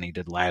harder than he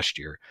did last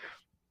year.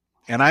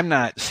 And I'm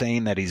not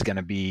saying that he's going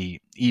to be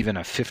even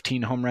a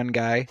 15 home run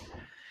guy,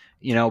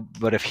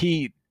 but if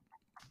he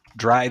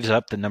drives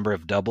up the number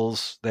of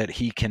doubles that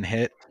he can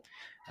hit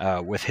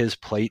with his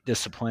plate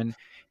discipline,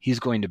 he's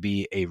going to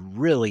be a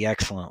really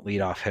excellent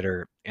leadoff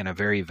hitter and a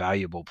very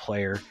valuable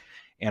player.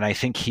 And I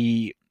think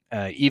he,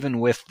 even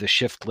with the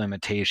shift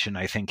limitation,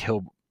 I think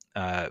he'll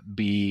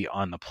be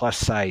on the plus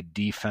side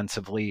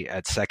defensively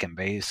at second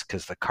base,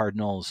 because the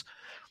Cardinals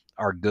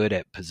are good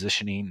at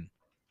positioning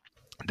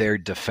their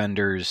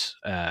defenders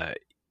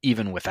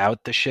even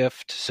without the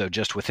shift. So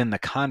just within the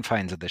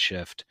confines of the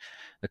shift,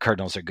 the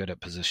Cardinals are good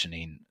at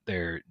positioning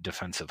their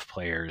defensive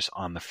players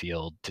on the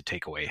field to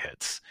take away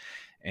hits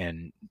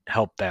and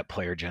help that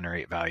player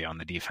generate value on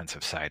the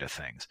defensive side of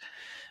things.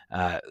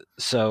 But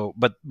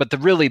the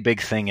really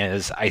big thing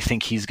is, I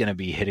think he's going to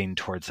be hitting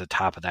towards the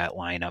top of that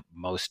lineup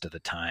most of the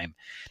time.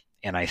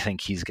 And I think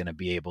he's going to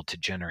be able to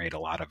generate a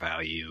lot of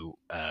value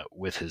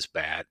with his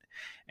bat.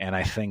 And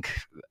I think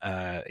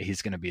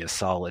he's going to be a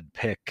solid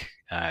pick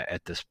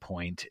at this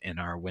point in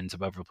our wins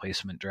above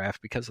replacement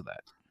draft because of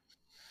that.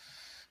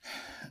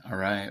 All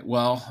right.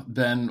 Well,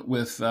 then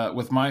with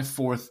my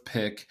fourth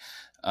pick,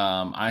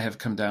 I have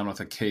come down with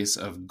a case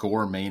of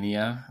Gore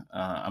mania.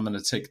 I'm going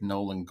to take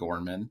Nolan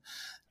Gorman.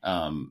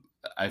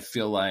 I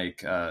feel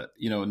like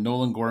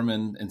Nolan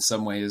Gorman in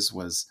some ways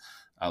was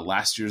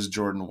last year's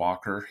Jordan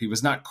Walker. He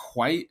was not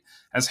quite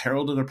as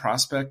heralded a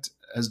prospect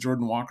as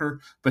Jordan Walker,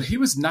 but he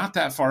was not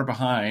that far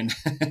behind.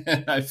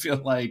 I feel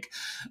like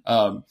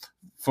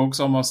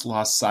folks almost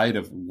lost sight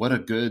of what a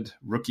good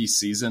rookie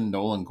season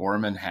Nolan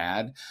Gorman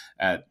had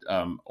at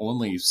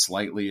only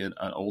slightly an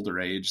older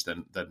age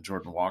than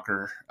Jordan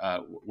Walker,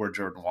 where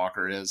Jordan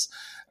Walker is.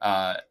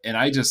 And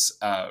I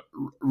just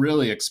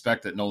really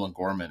expect that Nolan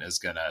Gorman is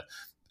going to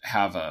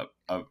have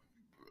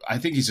I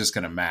think he's just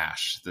going to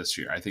mash this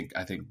year. I think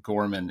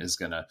Gorman is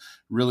going to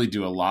really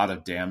do a lot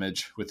of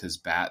damage with his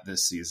bat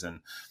this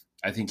season.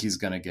 I think he's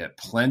going to get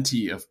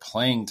plenty of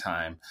playing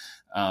time.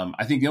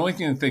 I think the only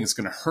thing that's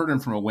going to hurt him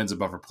from a wins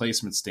above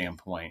replacement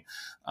standpoint,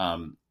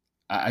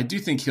 I do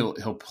think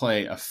he'll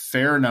play a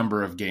fair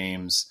number of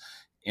games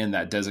in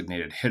that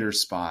designated hitter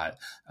spot.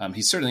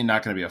 He's certainly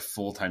not going to be a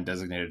full-time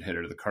designated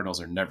hitter. The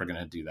Cardinals are never going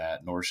to do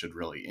that, nor should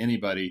really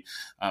anybody.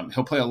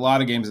 He'll play a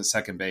lot of games at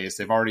second base.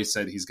 They've already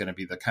said he's going to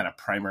be the kind of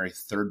primary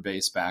third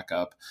base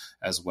backup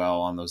as well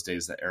on those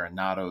days that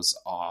Arenado's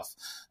off.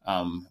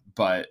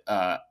 But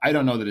I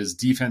don't know that his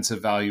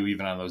defensive value,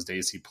 even on those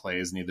days he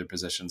plays neither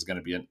position, is going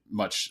to be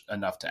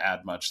enough to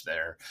add much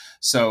there.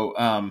 So,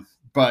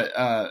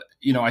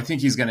 I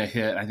think he's going to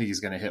hit. I think he's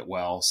going to hit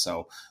well.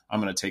 So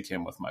I'm going to take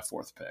him with my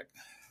fourth pick.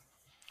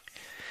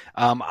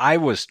 I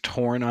was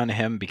torn on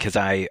him because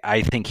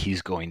I think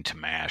he's going to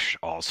mash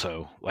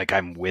also. Like,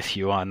 I'm with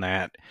you on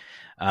that.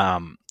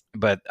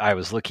 But I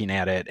was looking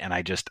at it and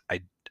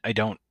I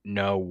don't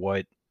know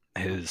what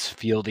his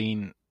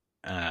fielding,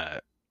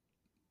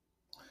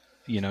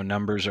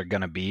 numbers are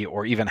going to be,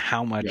 or even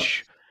how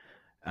much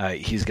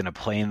he's going to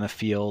play in the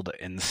field.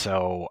 And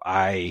so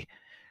I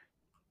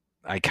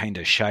kind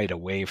of shied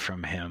away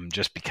from him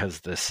just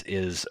because this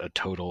is a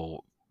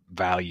total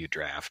value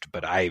draft.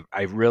 But I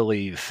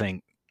really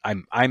think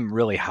I'm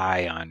really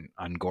high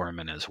on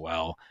Gorman as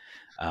well.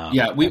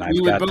 We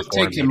would both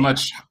take him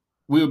much.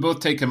 We would both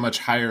take him much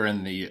higher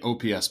in the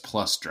OPS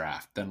plus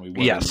draft than we would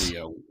in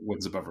the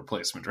wins above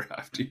replacement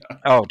draft. Yeah.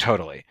 Oh,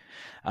 totally.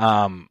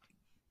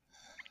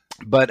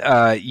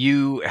 But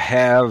you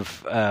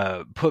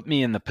have put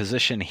me in the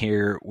position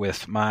here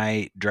with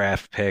my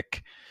draft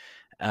pick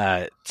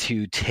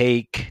to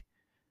take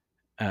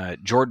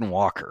Jordan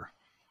Walker.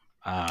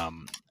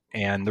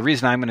 And the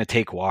reason I'm going to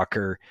take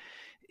Walker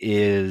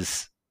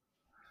is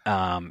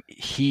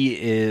he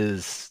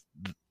is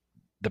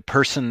the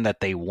person that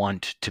they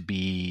want to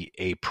be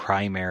a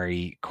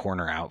primary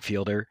corner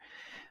outfielder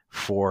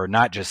for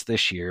not just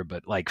this year,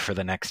 but like for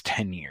the next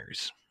 10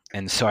 years.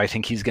 And so I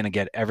think he's going to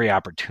get every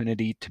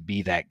opportunity to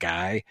be that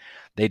guy.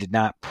 They did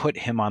not put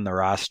him on the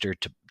roster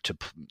to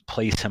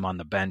place him on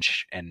the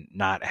bench and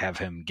not have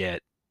him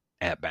get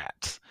at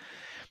bats.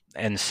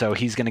 And so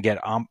he's going to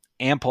get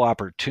ample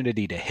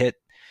opportunity to hit.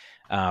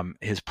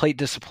 His plate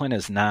discipline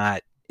is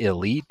not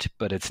elite,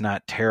 but it's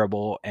not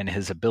terrible. And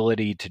his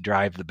ability to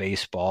drive the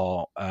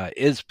baseball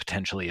is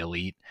potentially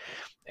elite.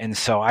 And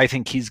so I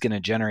think he's going to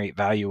generate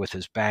value with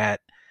his bat.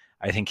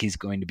 I think he's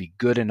going to be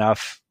good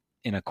enough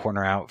in a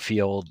corner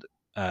outfield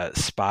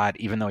spot,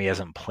 even though he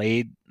hasn't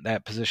played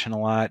that position a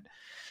lot,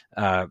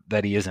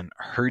 that he isn't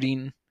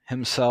hurting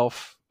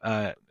himself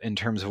in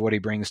terms of what he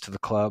brings to the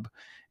club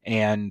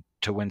and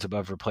to wins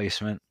above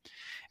replacement.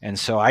 And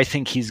so I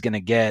think he's going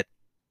to get,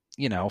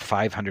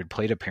 500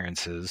 plate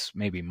appearances,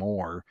 maybe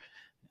more,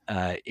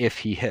 if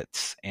he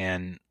hits.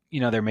 And,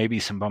 there may be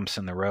some bumps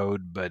in the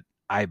road, but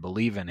I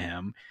believe in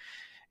him.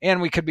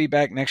 And we could be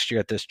back next year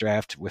at this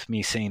draft with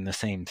me saying the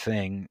same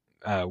thing,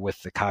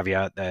 with the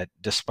caveat that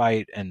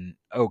despite an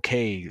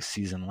okay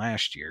season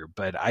last year,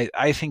 but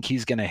I think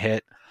he's going to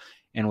hit.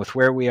 And with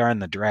where we are in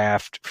the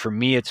draft, for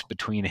me, it's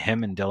between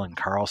him and Dylan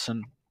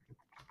Carlson.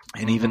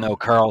 And even though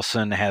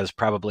Carlson has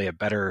probably a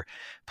better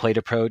plate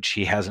approach,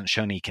 he hasn't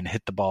shown he can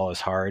hit the ball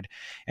as hard.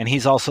 And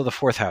he's also the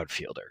fourth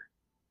outfielder.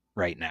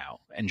 right now,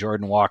 and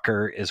Jordan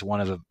Walker is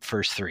one of the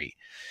first three.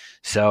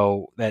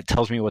 So that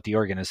tells me what the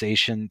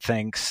organization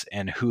thinks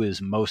and who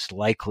is most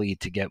likely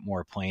to get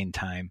more playing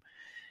time.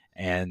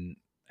 And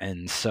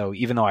so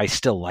even though I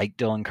still like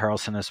Dylan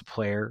Carlson as a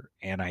player,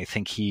 and I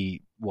think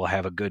he will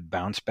have a good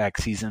bounce back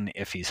season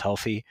if he's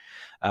healthy,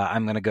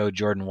 I'm going to go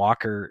Jordan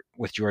Walker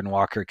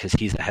because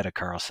he's ahead of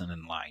Carlson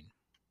in line.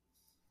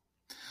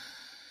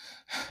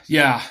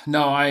 Yeah,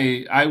 no,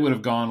 I would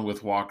have gone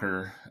with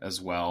Walker as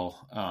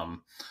well.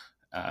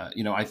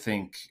 I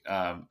think,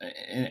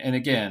 and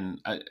again,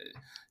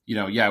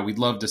 we'd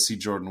love to see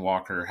Jordan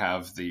Walker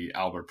have the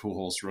Albert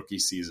Pujols rookie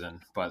season,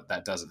 but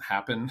that doesn't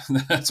happen.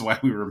 That's why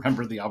we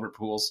remember the Albert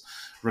Pujols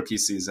rookie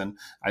season.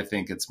 I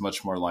think it's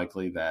much more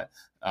likely that,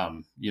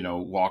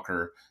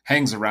 Walker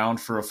hangs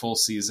around for a full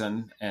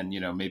season and,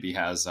 maybe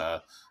has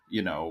a,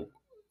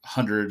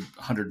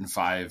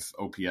 105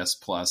 OPS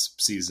plus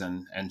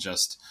season and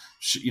just,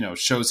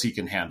 shows he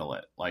can handle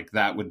it. Like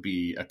that would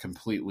be a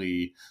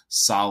completely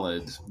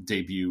solid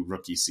debut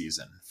rookie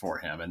season for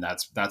him. And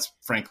that's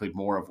frankly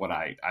more of what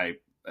I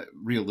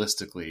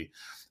realistically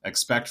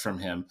expect from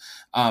him.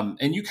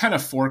 And you kind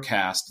of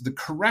forecast the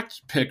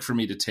correct pick for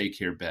me to take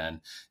here,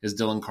 Ben, is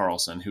Dylan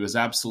Carlson, who is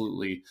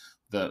absolutely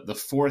the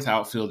fourth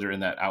outfielder in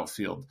that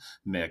outfield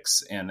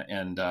mix, and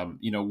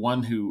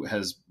one who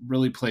has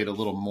really played a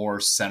little more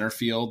center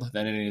field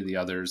than any of the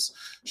others,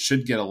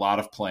 should get a lot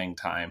of playing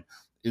time,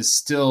 is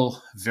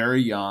still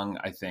very young.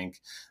 I think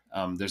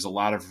there's a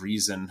lot of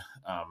reason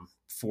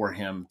for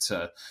him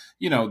to,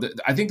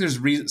 I think there's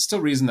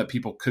still reason that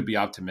people could be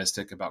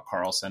optimistic about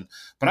Carlson,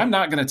 but I'm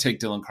not going to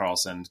take Dylan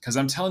Carlson because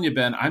I'm telling you,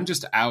 Ben, I'm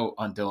just out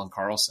on Dylan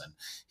Carlson.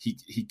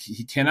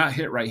 He cannot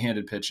hit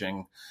right-handed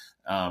pitching.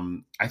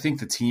 I think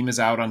the team is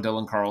out on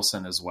Dylan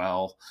Carlson as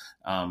well.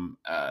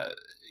 I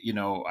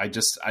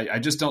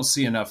just don't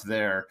see enough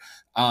there.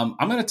 I'm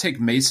going to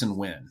take Mason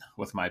Wynn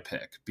with my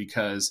pick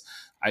because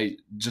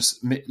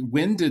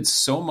Wynn did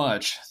so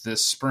much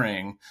this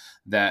spring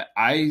that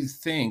I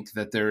think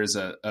that there is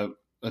a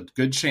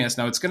good chance.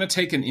 Now it's going to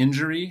take an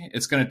injury.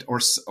 It's going to,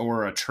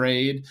 or a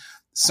trade.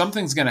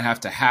 Something's going to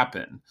have to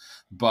happen,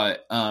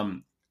 but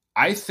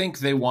I think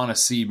they want to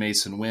see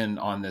Mason Wynn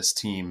on this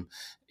team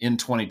in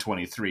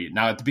 2023.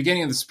 Now, at the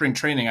beginning of the spring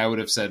training, I would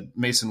have said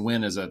Mason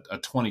Wynn is a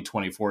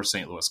 2024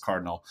 St. Louis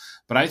Cardinal,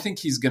 but I think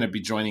he's going to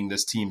be joining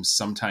this team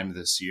sometime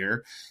this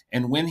year.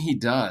 And when he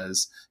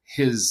does,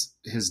 his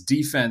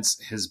defense,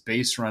 his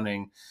base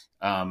running,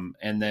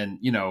 and then,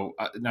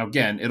 now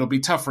again, it'll be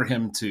tough for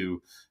him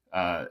to,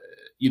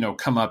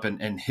 come up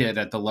and hit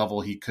at the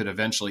level he could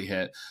eventually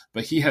hit,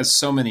 but he has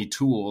so many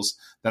tools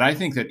that I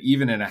think that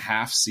even in a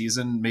half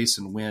season,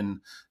 Mason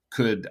Wynn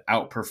could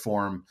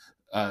outperform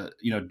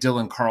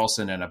Dylan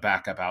Carlson in a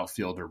backup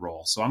outfielder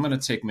role. So I'm going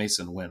to take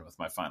Mason Wynn with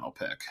my final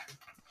pick.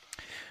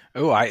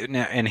 Oh,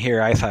 and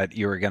here I thought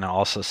you were going to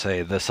also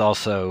say this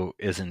also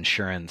is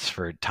insurance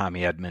for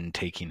Tommy Edman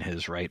taking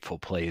his rightful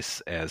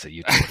place as a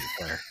utility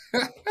player.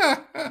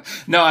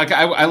 No,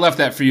 I left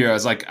that for you. I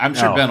was like, I'm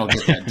sure Ben will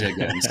get that dig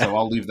in, so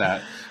I'll leave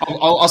that.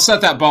 I'll set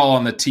that ball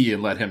on the tee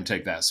and let him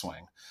take that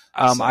swing.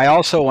 I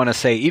also want to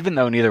say, even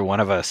though neither one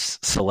of us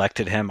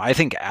selected him, I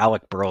think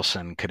Alec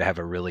Burleson could have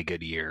a really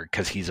good year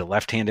because he's a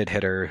left-handed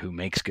hitter who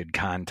makes good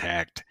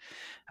contact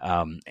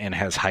and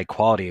has high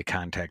quality of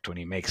contact when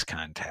he makes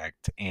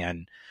contact.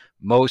 And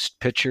most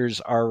pitchers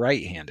are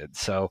right-handed.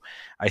 So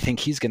I think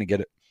he's going to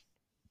get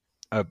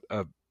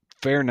a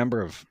fair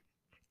number of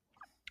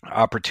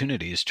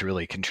opportunities to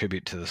really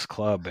contribute to this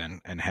club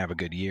and have a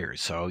good year.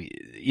 So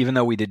even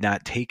though we did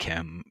not take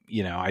him,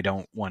 I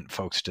don't want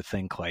folks to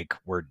think like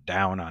we're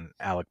down on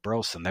Alec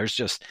Burleson.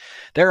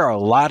 There are a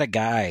lot of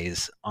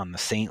guys on the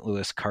St.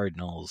 Louis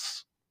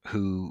Cardinals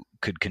who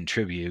could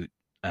contribute,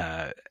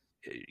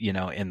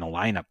 in the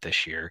lineup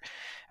this year.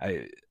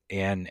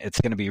 And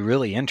it's going to be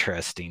really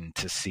interesting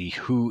to see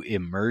who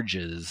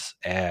emerges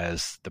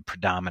as the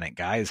predominant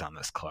guys on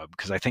this club,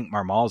 because I think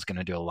Marmol is going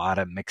to do a lot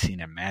of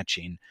mixing and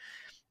matching.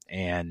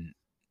 And,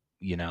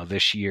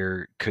 this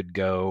year could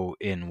go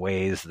in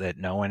ways that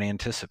no one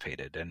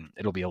anticipated, and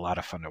it'll be a lot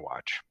of fun to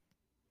watch.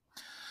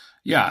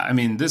 Yeah, I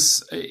mean,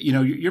 this,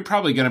 you're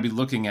probably going to be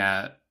looking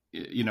at,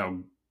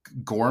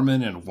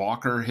 Gorman and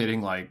Walker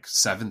hitting like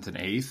 7th and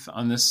 8th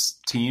on this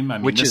team. I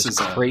mean, which is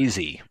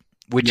crazy.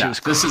 This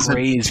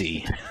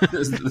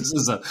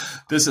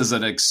is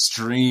an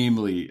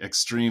extremely,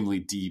 extremely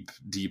deep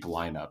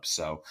lineup.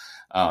 So,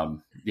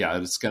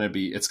 it's going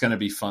to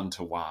be fun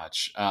to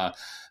watch.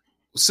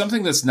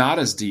 Something that's not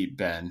as deep,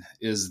 Ben,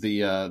 is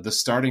the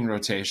starting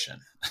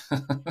rotation.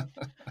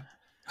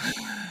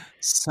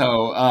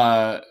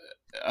 So,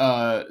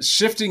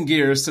 shifting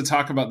gears to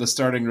talk about the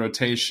starting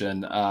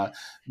rotation,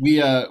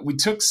 we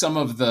took some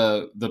of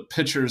the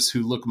pitchers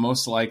who look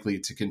most likely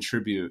to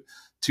contribute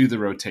to the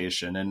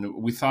rotation, and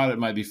we thought it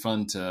might be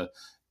fun to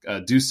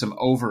do some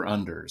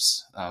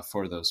over-unders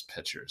for those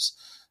pitchers.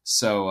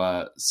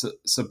 So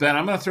Ben,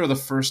 I'm going to throw the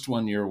first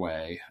one your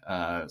way,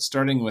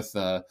 starting with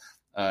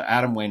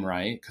Adam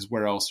Wainwright, because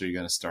where else are you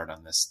going to start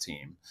on this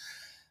team?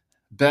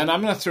 Ben,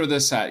 I'm going to throw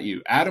this at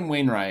you. Adam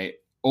Wainwright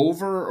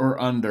over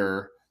or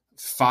under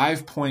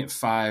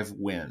 5.5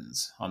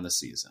 wins on the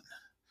season.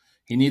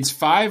 He needs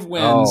 5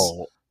 wins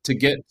to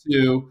get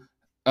to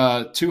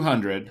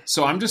 200.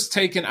 So I'm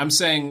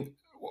saying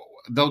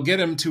they'll get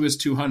him to his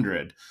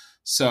 200.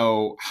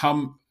 So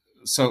I'm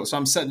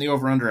setting the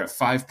over under at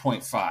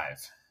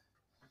 5.5.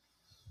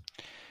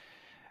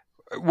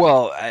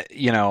 Well,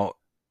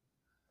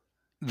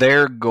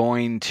 they're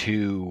going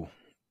to.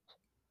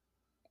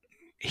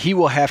 He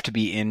will have to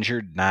be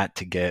injured not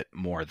to get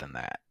more than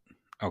that.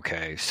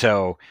 Okay,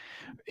 so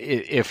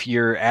if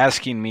you're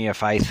asking me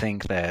if I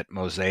think that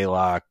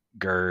Mozeliak,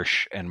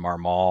 Gersh, and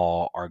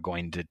Marmol are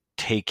going to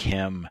take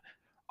him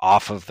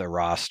off of the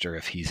roster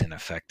if he's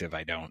ineffective,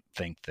 I don't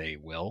think they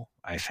will.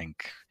 I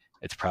think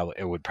it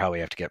would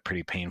probably have to get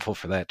pretty painful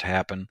for that to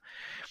happen.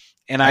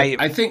 And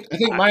I think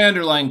my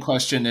underlying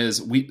question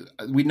is we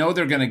know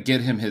they're going to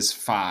get him his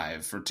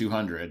 5 for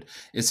 200.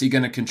 Is he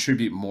going to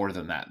contribute more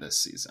than that this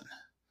season?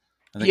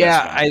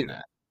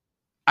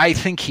 I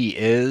think he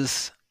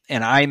is,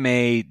 and I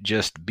may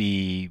just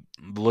be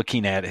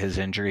looking at his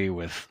injury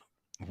with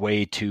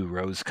way too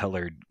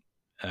rose-colored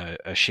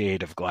a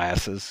shade of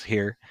glasses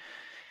here.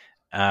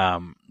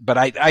 But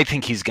I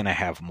think he's going to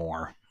have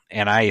more,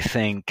 and I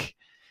think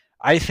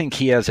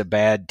he has a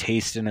bad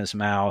taste in his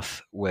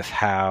mouth with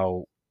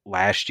how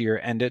last year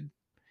ended,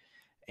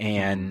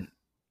 and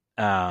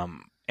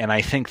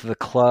I think the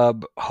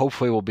club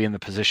hopefully will be in the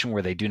position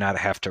where they do not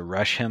have to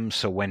rush him,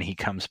 so when he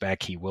comes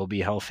back, he will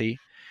be healthy.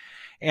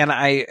 And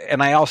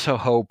I also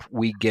hope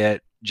we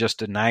get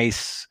just a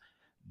nice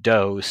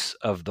dose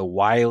of the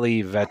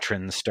wily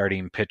veteran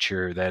starting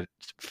pitcher that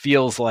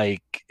feels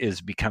like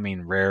is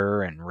becoming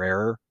rarer and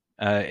rarer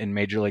in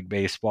Major League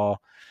Baseball,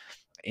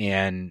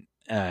 and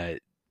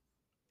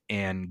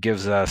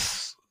gives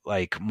us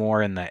like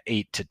more in the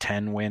 8 to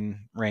 10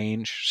 win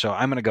range. So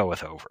I'm going to go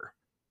with over.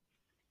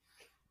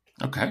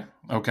 Okay.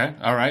 All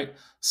right.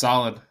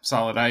 Solid.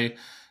 I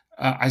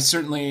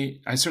certainly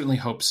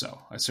hope so.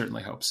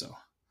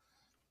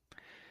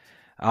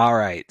 All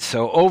right.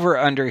 So over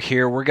under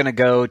here, we're going to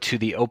go to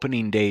the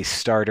opening day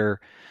starter,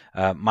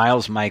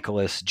 Miles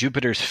Mikolas,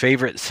 Jupiter's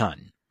favorite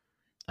son.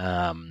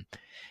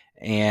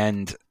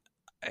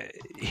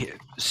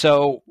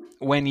 So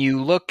when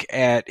you look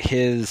at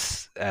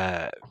his,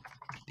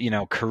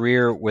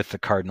 career with the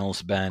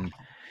Cardinals, Ben,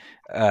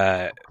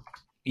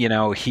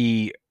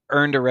 he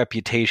earned a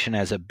reputation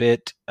as a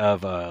bit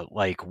of a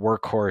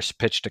workhorse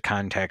pitch to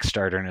contact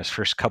starter in his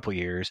first couple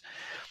years.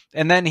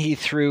 And then he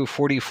threw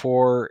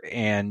 44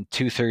 and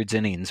 2/3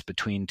 innings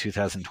between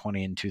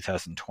 2020 and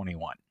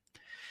 2021.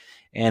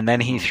 And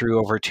then he threw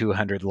over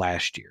 200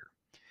 last year.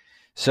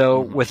 So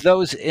with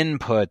those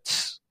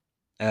inputs,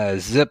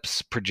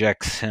 Zips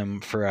projects him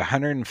for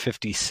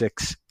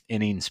 156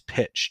 innings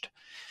pitched.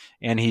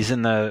 And he's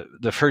in the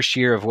first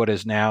year of what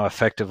is now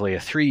effectively a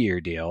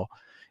 3-year deal.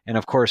 And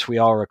of course, we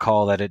all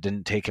recall that it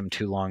didn't take him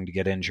too long to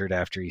get injured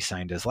after he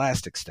signed his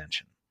last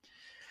extension.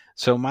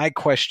 So my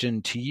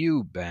question to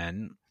you,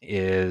 Ben,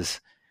 is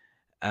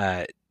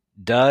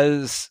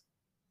does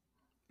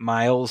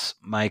Miles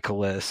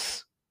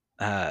Mikolas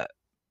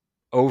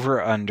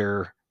over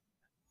under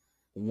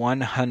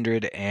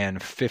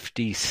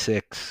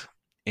 156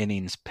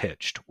 innings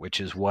pitched, which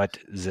is what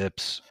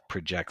Zips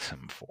projects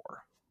him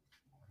for?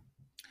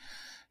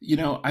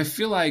 I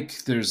feel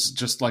like there's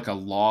just like a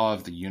law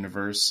of the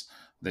universe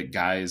that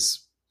guys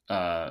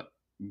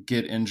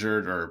get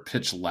injured or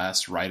pitch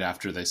less right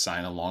after they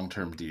sign a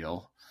long-term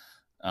deal.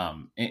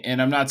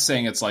 And I'm not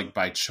saying it's like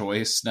by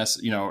choice,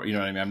 you know what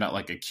I mean? I'm not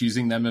like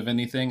accusing them of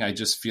anything. I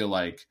just feel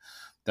like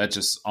that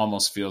just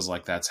almost feels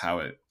like that's how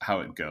it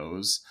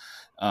goes.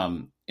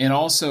 And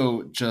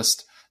also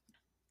just,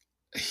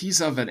 he's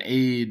of an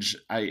age,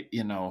 I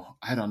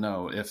don't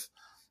know if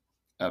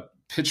a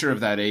pitcher of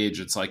that age,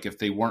 it's like if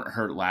they weren't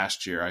hurt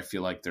last year, I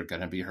feel like they're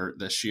going to be hurt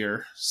this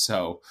year.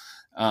 So,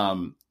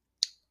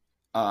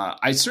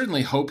 I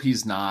certainly hope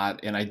he's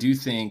not. And I do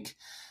think,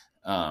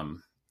 he's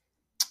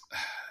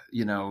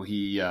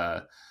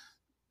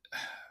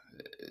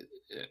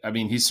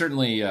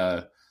certainly,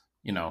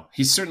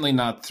 he's certainly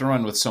not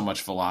throwing with so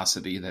much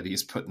velocity that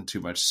he's putting too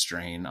much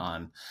strain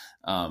on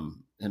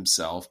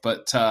himself.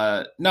 But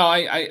no,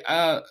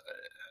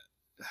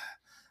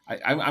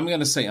 I'm going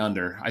to say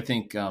under. I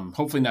think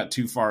hopefully not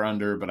too far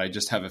under, but I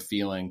just have a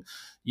feeling,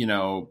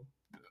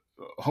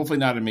 hopefully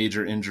not a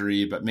major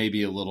injury, but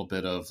maybe a little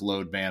bit of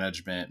load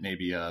management,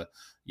 maybe a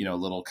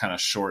little kind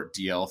of short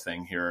DL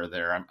thing here or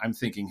there. I'm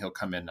thinking he'll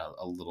come in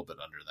a little bit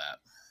under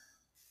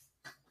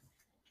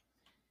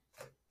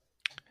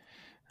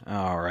that.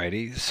 All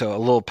righty. So a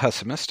little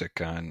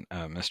pessimistic on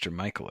Mr.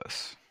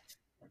 Mikolas.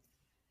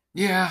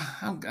 Yeah,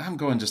 I'm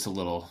going just a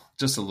little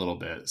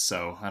bit.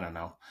 So I don't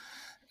know.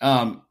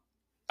 All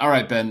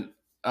right, Ben.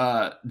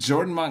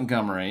 Jordan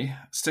Montgomery,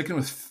 sticking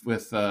with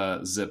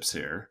Zips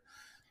here.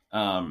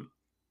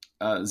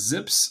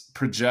 Zips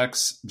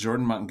projects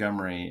Jordan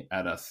Montgomery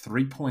at a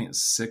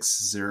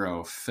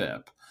 3.60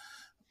 FIP,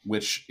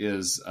 which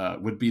is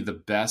would be the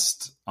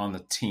best on the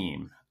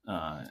team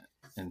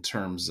in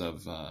terms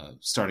of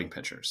starting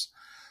pitchers.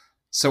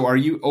 So are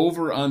you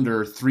over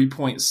under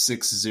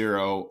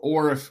 3.60,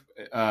 or if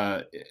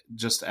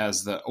just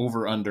as the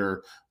over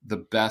under the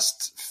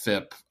best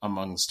FIP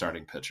among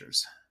starting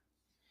pitchers?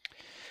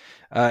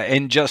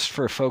 And just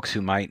for folks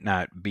who might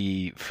not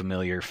be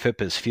familiar,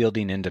 FIP is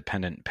fielding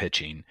independent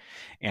pitching,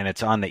 and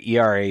it's on the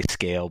ERA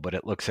scale, but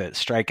it looks at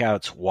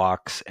strikeouts,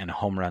 walks, and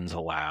home runs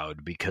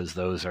allowed, because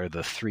those are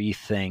the three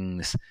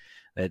things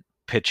that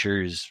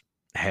pitchers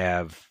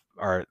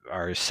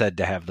are said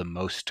to have the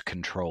most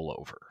control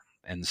over.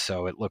 And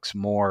so it looks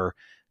more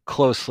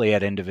closely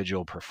at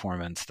individual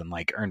performance than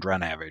like earned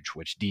run average,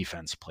 which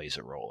defense plays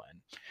a role in.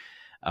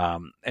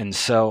 And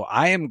so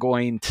I am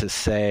going to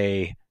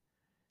say,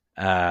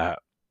 under.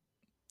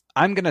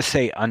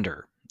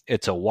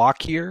 It's a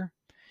walk year.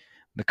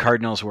 The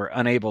Cardinals were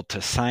unable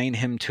to sign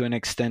him to an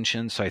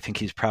extension, so I think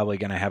he's probably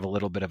going to have a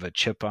little bit of a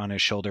chip on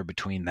his shoulder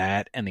between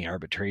that and the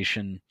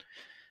arbitration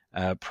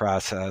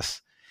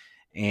process.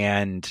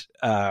 And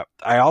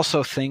I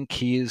also think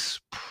he's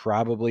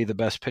probably the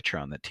best pitcher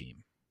on the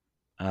team.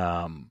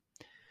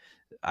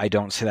 I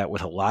don't say that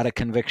with a lot of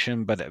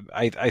conviction, but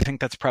I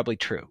think that's probably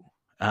true.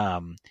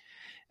 And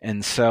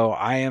so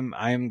I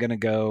am going to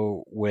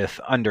go with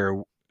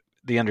under,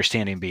 the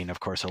understanding being, of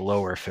course, a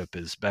lower FIP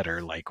is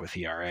better, like with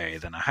ERA,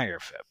 than a higher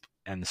FIP.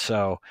 And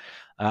so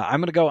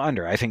I'm going to go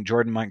under. I think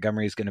Jordan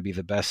Montgomery is going to be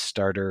the best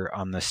starter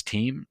on this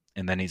team,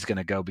 and then he's going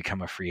to go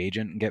become a free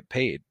agent and get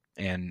paid.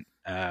 And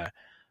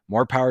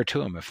more power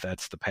to him if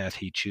that's the path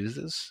he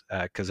chooses,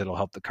 because it'll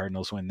help the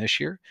Cardinals win this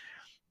year,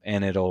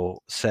 and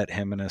it'll set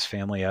him and his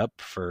family up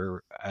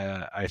for,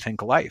 I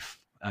think, life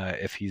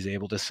if he's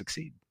able to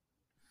succeed.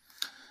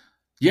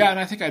 Yeah, and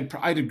I think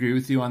I'd agree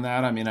with you on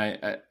that. I mean,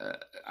 I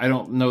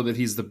don't know that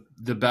he's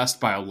the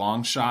best by a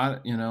long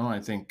shot. I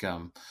think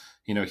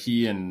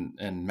he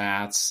and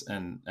Matz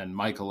and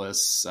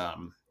Michaelis, I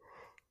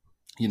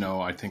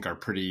think are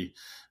pretty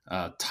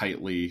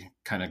tightly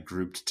kind of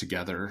grouped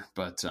together.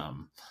 But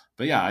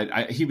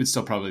yeah, he would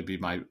still probably be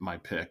my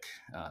pick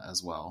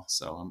as well.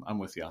 So I'm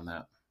with you on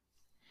that.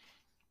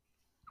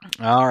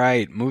 All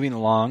right, moving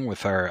along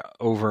with our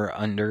over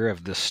under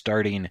of the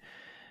starting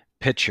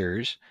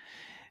pitchers.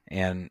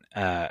 And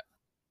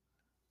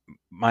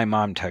my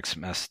mom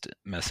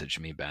messaged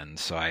me, Ben,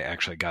 so I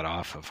actually got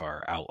off of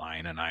our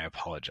outline, and I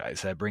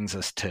apologize. That brings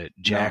us to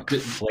Jack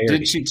Flaherty.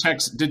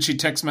 Did she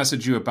text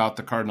message you about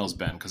the Cardinals,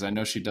 Ben? Because I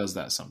know she does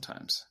that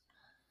sometimes.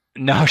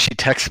 No, she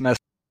text messaged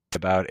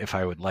about if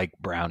I would like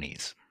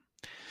brownies.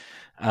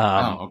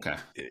 Okay.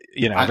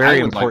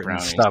 Very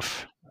important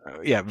stuff.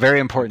 Yeah, very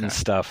important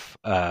stuff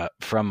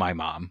from my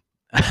mom.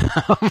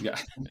 Yeah.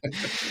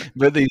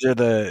 But these are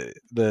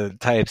the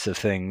types of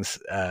things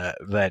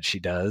that she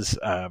does.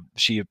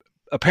 She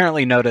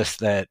apparently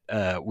noticed that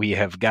we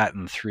have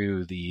gotten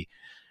through the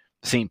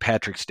St.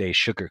 Patrick's Day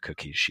sugar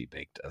cookies she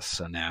baked us,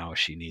 so now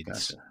she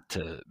needs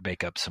to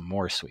bake up some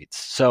more sweets.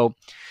 So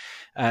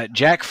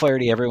Jack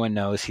Flaherty, everyone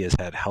knows he has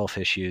had health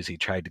issues. He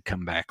tried to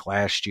come back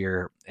last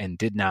year and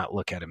did not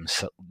look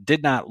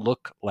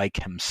like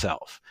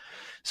himself.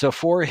 So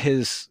for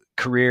his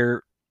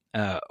career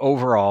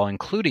overall,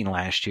 including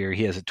last year,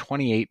 he has a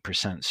 28%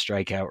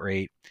 strikeout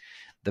rate.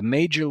 The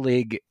major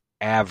league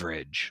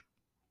average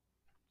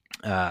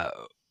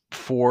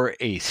for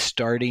a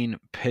starting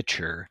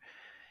pitcher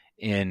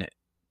in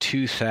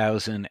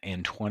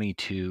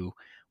 2022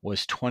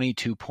 was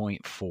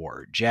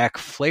 22.4. Jack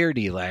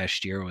Flaherty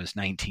last year was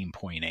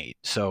 19.8.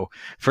 So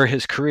for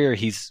his career,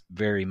 he's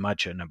very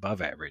much an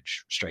above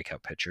average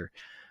strikeout pitcher.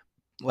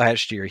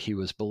 Last year, he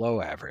was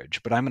below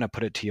average. But I'm going to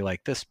put it to you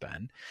like this,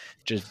 Ben.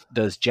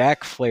 Does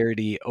Jack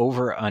Flaherty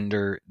over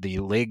under the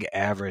league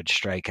average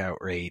strikeout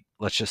rate,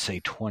 let's just say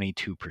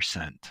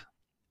 22%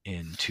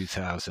 in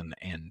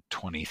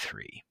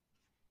 2023?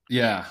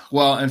 Yeah.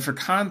 Well, and for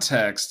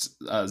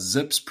context,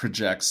 Zips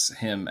projects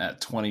him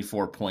at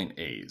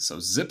 24.8. So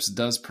Zips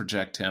does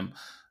project him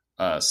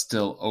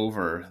still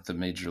over the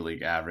major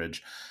league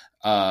average.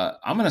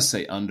 I'm going to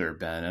say under,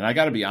 Ben. And I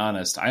got to be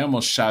honest, I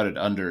almost shouted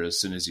under as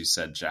soon as you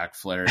said Jack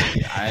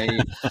Flaherty.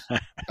 I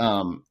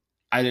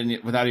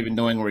didn't, without even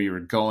knowing where you were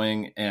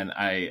going. And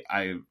I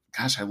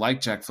like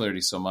Jack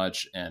Flaherty so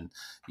much. And,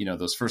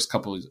 those first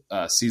couple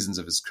of seasons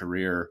of his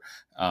career,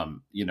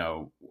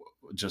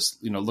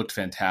 looked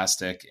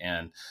fantastic.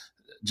 And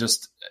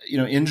just,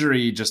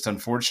 injury, just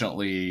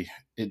unfortunately,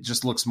 it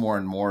just looks more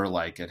and more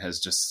like it has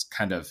just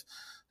kind of,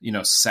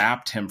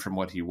 sapped him from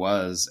what he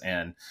was.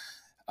 And,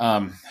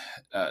 and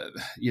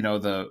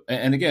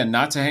again,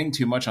 not to hang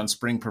too much on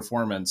spring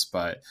performance,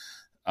 but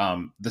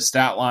the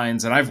stat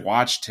lines, and I've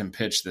watched him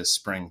pitch this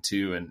spring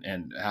too, and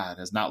it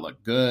has not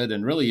looked good.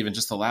 And really even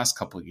just the last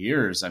couple of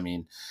years, I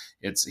mean,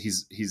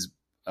 he's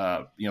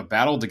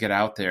battled to get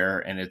out there,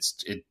 and it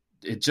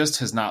just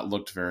has not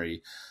looked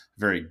very,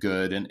 very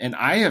good. And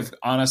I have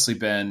honestly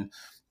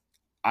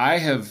I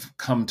have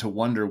come to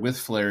wonder with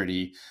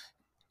Flaherty,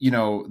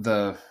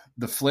 the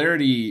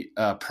Flaherty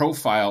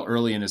profile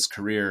early in his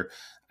career.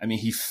 I mean,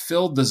 he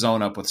filled the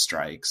zone up with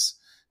strikes,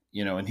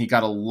 and he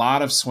got a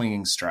lot of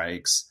swinging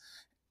strikes.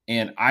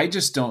 And I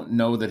just don't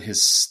know that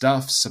his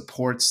stuff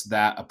supports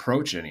that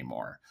approach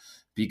anymore.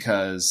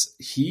 because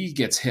he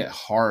gets hit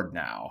hard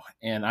now.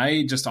 And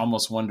I just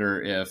almost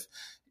wonder if,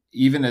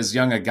 even as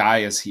young a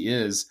guy as he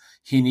is,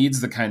 he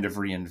needs the kind of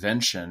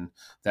reinvention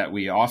that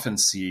we often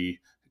see,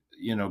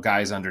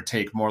 guys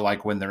undertake, more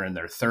like when they're in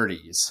their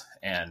 30s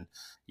and,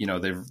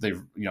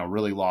 they've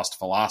really lost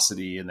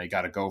velocity, and they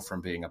got to go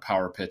from being a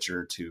power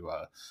pitcher to,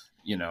 a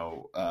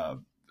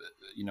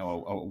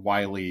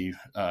wily,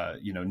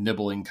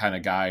 nibbling kind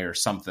of guy or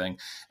something.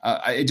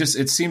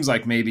 It seems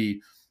like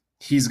maybe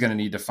he's going to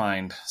need to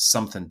find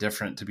something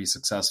different to be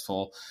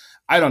successful.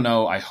 I don't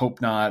know. I hope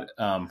not.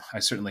 I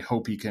certainly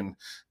hope he can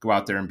go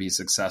out there and be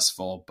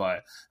successful,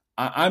 but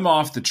I'm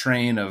off the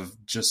train of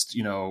just,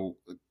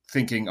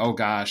 thinking, oh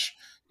gosh,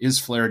 is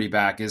Flaherty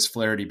back? Is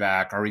Flaherty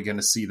back? Are we going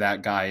to see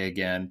that guy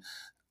again?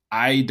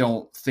 I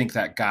don't think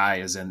that guy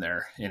is in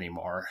there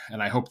anymore.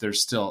 And I hope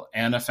there's still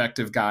an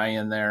effective guy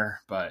in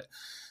there, but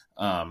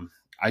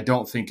I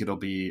don't think it'll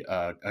be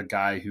a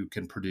guy who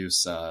can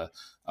produce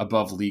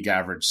above league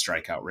average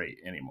strikeout rate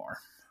anymore.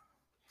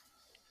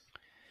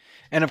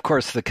 And of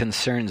course, the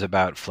concerns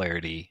about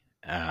Flaherty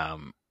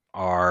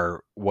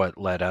are what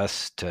led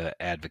us to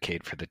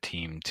advocate for the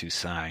team to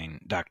sign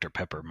Dr.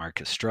 Pepper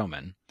Marcus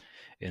Stroman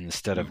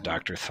instead of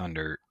Dr.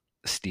 Thunder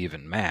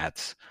Steven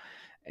Matz.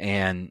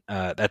 And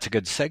that's a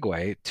good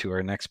segue to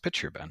our next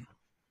pitcher, Ben.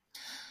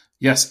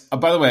 Yes.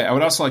 By the way, I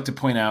would also like to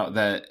point out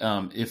that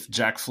if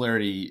Jack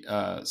Flaherty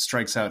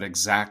strikes out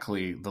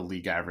exactly the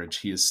league average,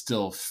 he is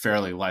still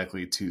fairly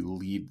likely to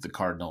lead the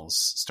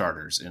Cardinals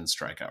starters in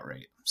strikeout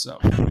rate. So,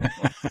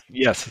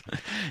 yes,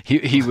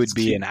 he would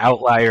be an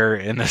outlier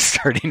in the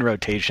starting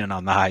rotation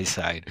on the high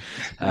side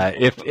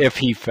if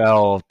he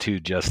fell to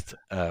just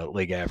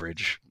league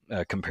average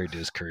compared to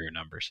his career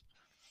numbers.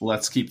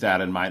 Let's keep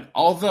that in mind.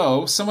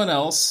 Although someone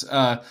else,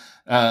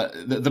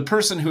 the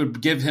person who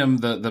would give him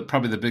the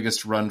probably the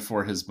biggest run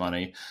for his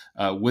money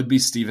would be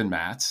Steven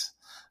Matz,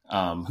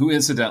 who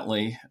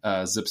incidentally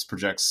Zips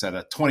projects at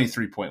a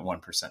 23.1%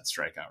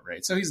 strikeout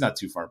rate. So he's not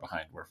too far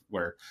behind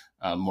where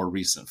more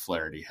recent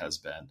Flaherty has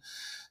been.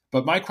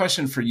 But my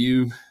question for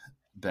you,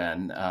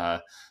 Ben,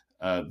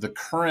 the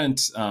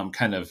current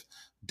kind of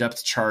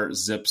depth chart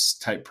Zips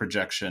type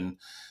projection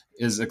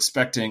is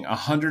expecting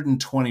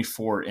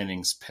 124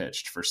 innings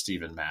pitched for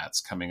Steven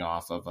Matz, coming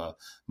off of a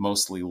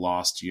mostly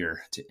lost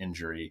year to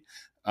injury.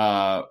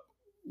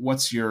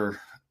 What's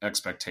your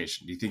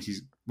expectation? Do you think he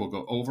will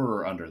go over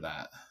or under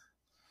that?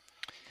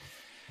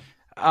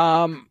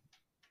 I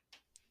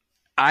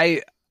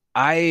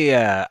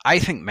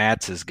think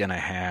Matz is going to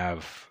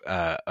have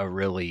a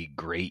really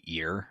great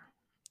year.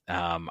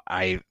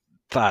 I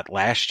thought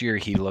last year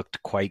he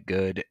looked quite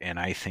good, and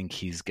I think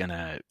he's going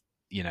to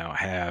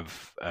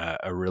have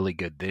a really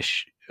good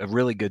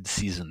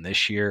season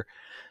this year.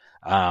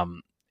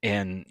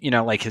 And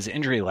like his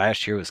injury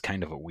last year was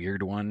kind of a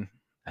weird one.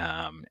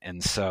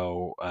 And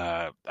so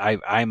I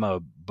am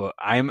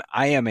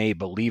a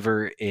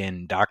believer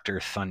in Dr.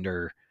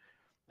 Thunder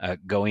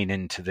going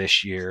into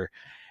this year.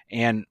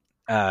 And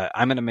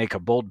I'm going to make a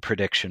bold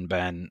prediction,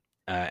 Ben,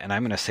 and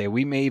I'm going to say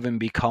we may even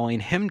be calling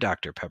him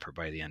Dr. Pepper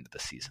by the end of the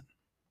season.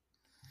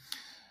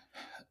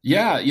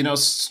 Yeah,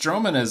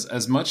 Stroman,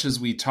 as much as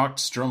we talked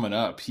Stroman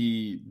up,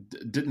 he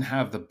didn't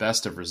have the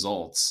best of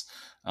results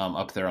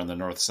up there on the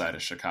north side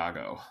of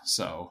Chicago.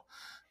 So,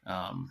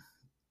 I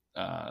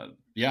think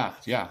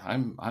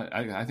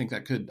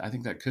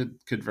that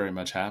could very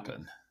much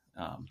happen.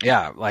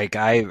 Like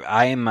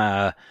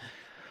I'm.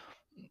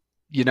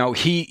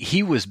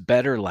 He was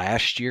better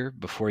last year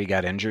before he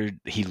got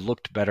injured. He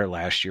looked better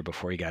last year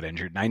before he got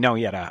injured. And I know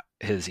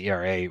his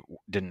ERA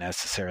didn't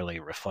necessarily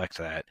reflect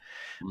that,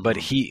 but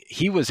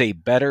he was a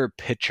better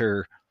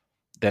pitcher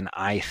than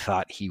I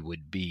thought he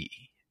would be.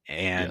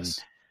 And, yes.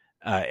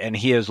 And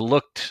he has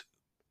looked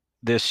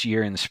this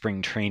year in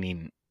spring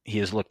training, he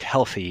has looked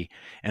healthy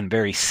and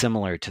very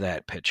similar to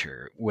that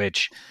pitcher,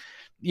 which,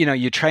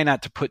 you try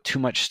not to put too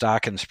much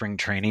stock in spring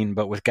training,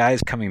 but with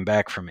guys coming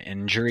back from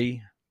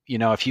injury,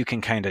 if you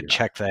can kind of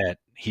check that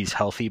he's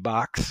healthy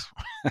box,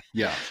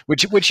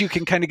 which you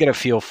can kind of get a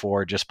feel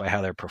for just by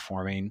how they're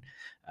performing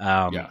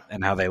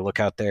and how they look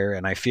out there.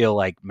 And I feel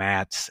like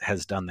Matz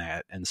has done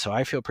that. And so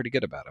I feel pretty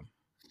good about him.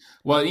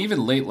 Well,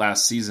 even late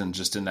last season,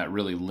 just in that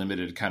really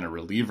limited kind of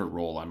reliever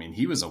role, I mean,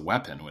 he was a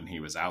weapon when he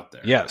was out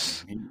there.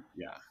 Yes.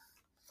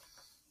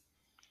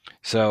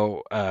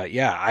 So,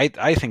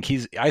 I think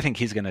he's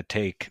going to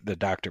take the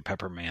Dr.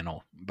 Pepper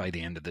mantle by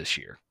the end of this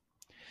year.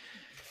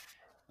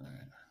 All right.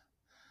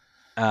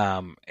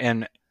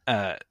 And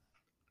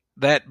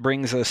that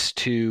brings us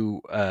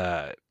to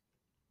I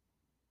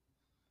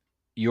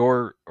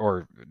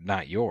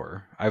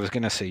was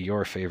going to say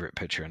your favorite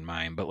pitcher and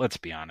mine, but let's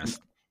be honest.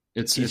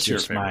 It's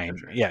just mine.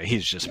 Pitcher. Yeah,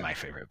 he's just my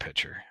favorite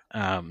pitcher.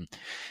 And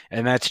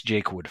that's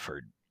Jake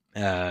Woodford.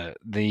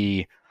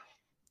 The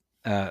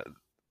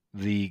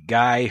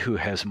guy who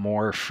has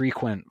more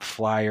frequent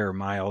flyer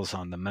miles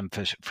on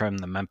from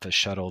the Memphis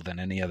shuttle than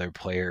any other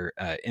player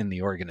in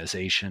the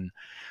organization.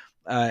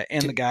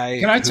 And the guy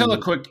Can I tell a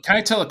who, quick? Can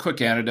I tell a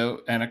quick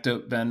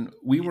anecdote, Ben?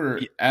 We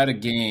were at a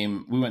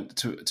game. We went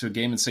to a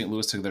game in St.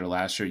 Louis together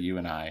last year, you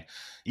and I,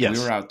 and we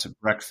were yes, out to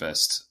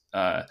breakfast.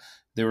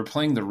 They were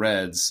playing the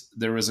Reds.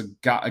 There was a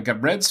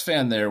Reds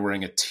fan there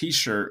wearing a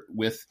T-shirt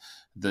with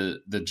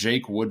the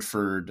Jake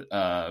Woodford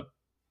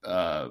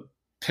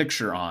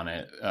picture on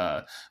it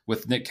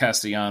with Nick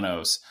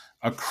Castellanos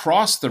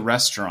across the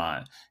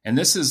restaurant. And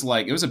this is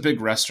like, it was a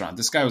big restaurant.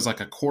 This guy was like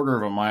a quarter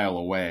of a mile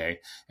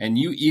away, and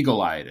you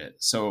eagle-eyed it.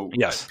 So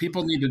yes,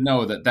 people need to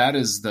know that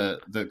is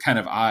the kind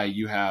of eye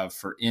you have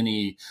for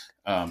any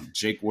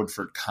Jake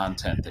Woodford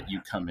content that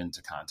you come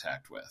into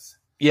contact with.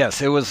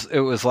 yes. It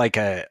was like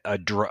a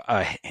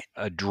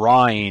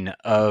drawing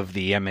of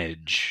the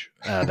image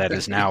that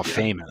is now Yeah.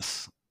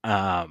 famous.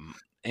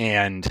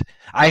 And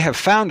I have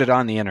found it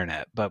on the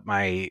internet, but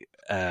my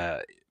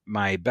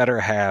better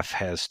half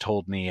has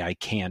told me I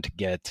can't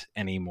get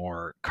any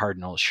more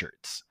Cardinal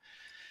shirts.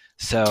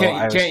 So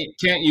I was,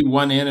 Can't you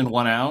one in and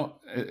one out?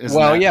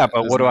 well, yeah,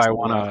 but what Isn't do that I the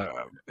want law?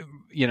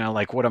 to,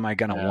 like, what am I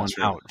going to Yeah, want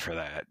true. out for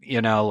that?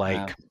 You know, Yeah,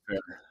 like, fair.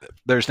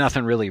 there's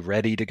nothing really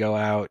ready to go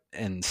out.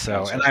 And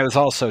so, and Gotcha. I was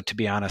also, to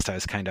be honest, I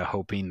was kind of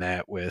hoping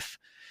that with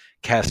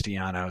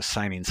Castellanos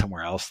signing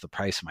somewhere else, the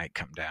price might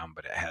come down,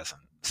 but it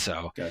hasn't.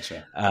 So,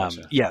 Gotcha.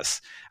 yes,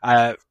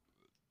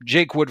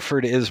 Jake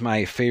Woodford is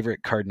my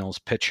favorite Cardinals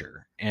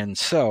pitcher. And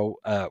so,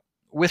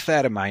 with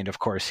that in mind, of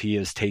course, he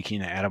is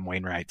taking Adam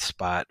Wainwright's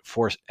spot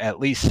for at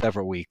least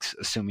several weeks,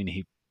 assuming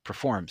he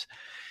performs.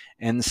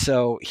 And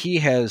so he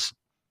has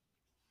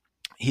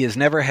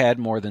never had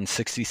more than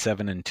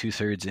 67 and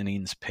 2/3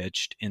 innings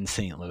pitched in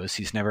St. Louis.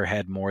 He's never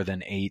had more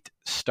than 8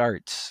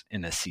 starts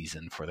in a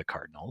season for the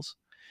Cardinals.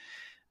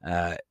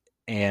 Uh,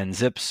 and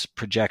Zips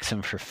projects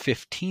him for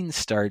 15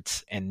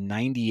 starts and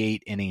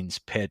 98 innings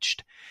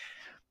pitched.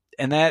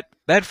 And that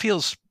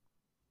feels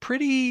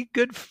pretty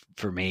good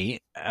for me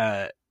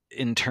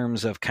in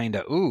terms of kind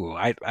of,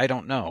 I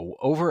don't know,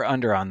 over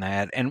under on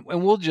that. And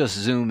we'll just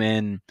zoom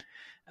in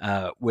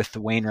with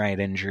the Wainwright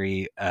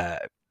injury.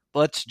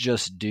 Let's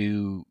just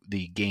do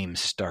the game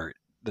start,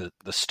 the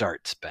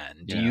starts,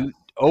 Ben. Do Yeah. you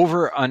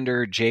over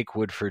under Jake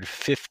Woodford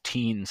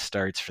 15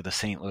 starts for the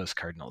St. Louis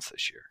Cardinals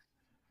this year?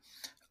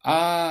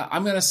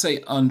 I'm going to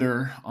say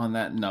under on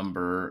that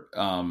number,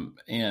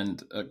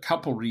 and a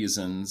couple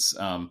reasons.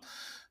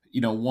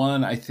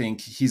 One, I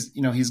think he's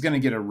going to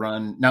get a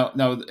run. Now,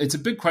 it's a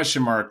big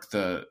question mark,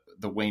 the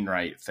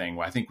Wainwright thing.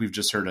 I think we've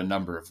just heard a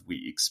number of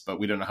weeks, but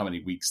we don't know how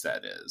many weeks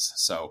that is.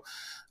 So,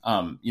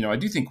 I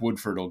do think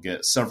Woodford will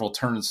get several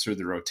turns through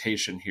the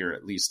rotation here,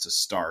 at least to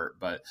start.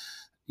 But,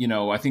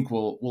 I think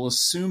we'll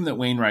assume that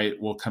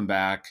Wainwright will come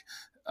back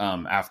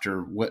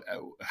after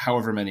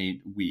however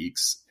many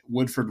weeks.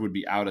 Woodford would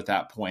be out at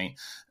that point.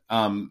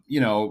 And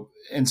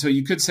so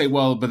you could say,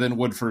 well, but then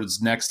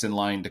Woodford's next in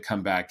line to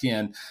come back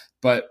in.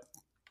 But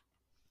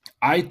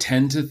I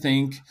tend to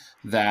think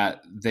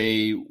that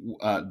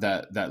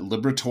that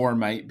Liberator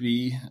might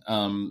be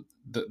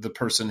the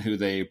person who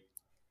they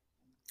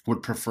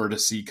would prefer to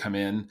see come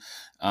in,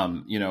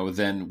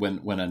 than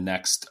when a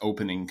next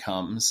opening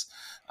comes.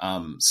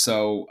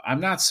 So I'm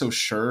not so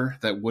sure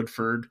that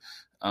Woodford,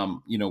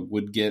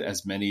 would get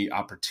as many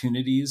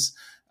opportunities.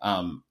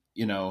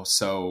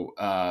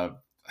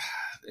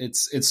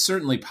 It's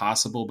certainly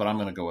possible, but I'm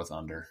going to go with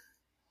under.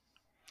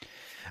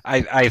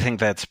 I think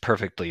that's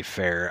perfectly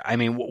fair. I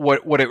mean,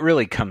 what it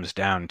really comes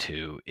down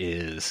to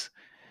is,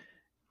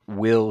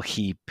 will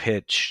he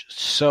pitch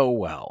so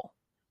well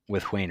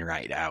with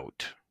Wainwright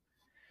out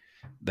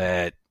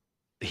that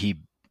he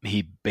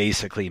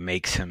basically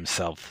makes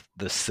himself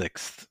the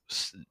sixth,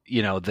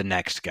 the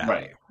next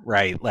guy,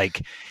 right?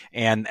 Like,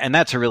 and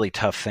that's a really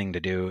tough thing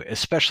to do,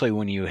 especially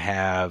when you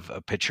have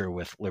a pitcher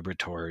with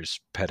Liberator's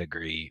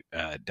pedigree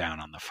down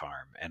on the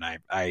farm. And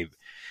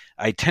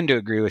I tend to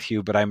agree with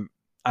you, but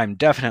I'm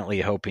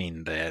definitely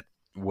hoping that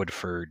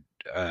Woodford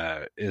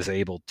is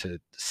able to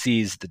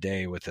seize the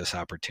day with this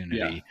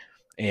opportunity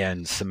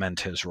and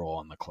cement his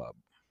role in the club.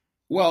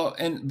 Well,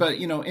 but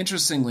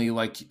interestingly,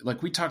 like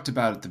we talked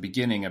about at the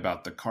beginning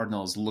about the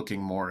Cardinals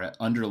looking more at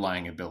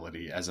underlying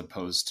ability as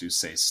opposed to,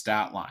 say,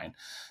 stat line.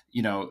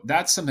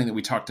 That's something that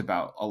we talked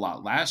about a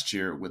lot last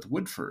year with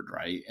Woodford,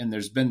 right? And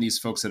there's been these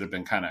folks that have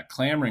been kind of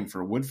clamoring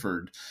for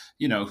Woodford,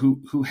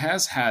 who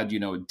has had,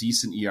 a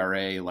decent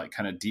ERA, like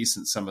kind of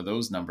decent some of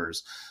those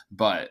numbers,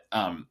 but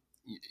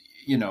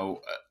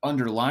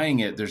underlying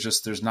it,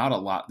 there's not a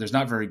lot, there's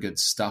not very good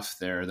stuff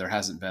there. There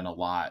hasn't been a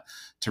lot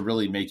to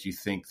really make you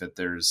think that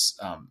there's,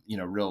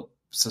 real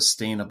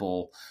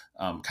sustainable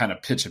kind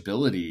of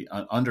pitchability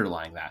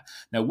underlying that.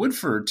 Now,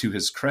 Woodford, to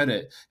his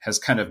credit, has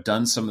kind of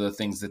done some of the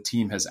things the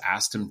team has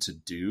asked him to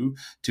do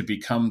to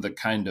become the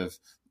kind of,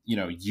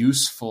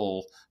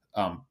 useful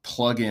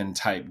plug-in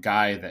type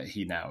guy that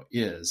he now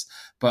is.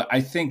 But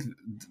I think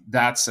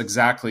that's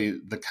exactly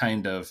the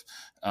kind of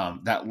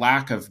that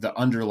lack of the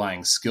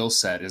underlying skill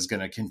set is going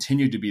to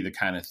continue to be the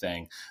kind of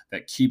thing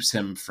that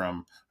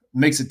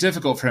makes it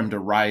difficult for him to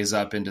rise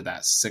up into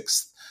that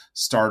sixth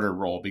starter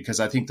role, because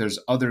I think there's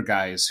other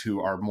guys who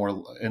are more,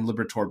 and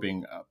Liberatore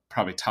being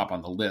probably top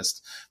on the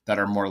list, that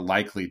are more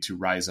likely to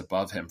rise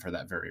above him for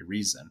that very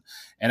reason.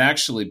 And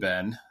actually,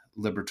 Ben,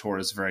 Liberatore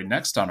is very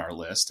next on our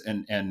list,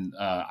 and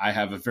I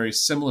have a very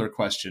similar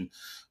question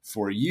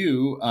for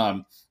you.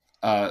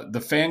 The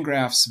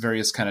Fangraphs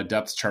various kind of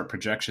depth chart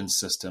projection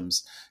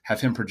systems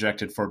have him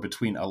projected for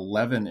between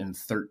 11 and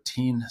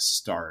 13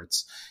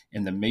 starts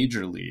in the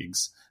major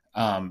leagues.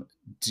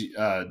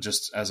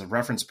 Just as a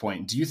reference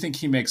point, do you think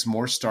he makes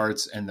more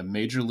starts in the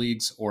major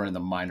leagues or in the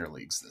minor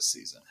leagues this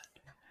season?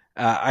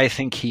 I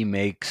think he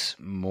makes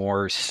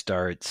more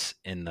starts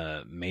in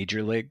the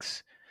major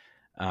leagues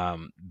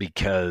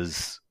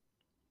because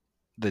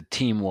the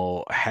team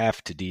will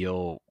have to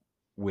deal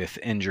with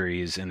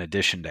injuries in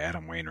addition to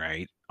Adam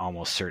Wainwright,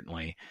 almost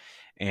certainly.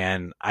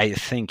 And I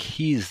think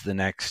he's the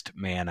next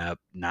man up,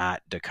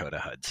 not Dakota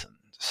Hudson.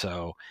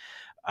 So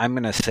I'm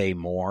going to say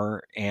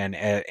more.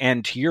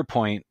 And to your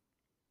point,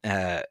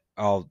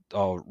 I'll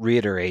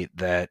reiterate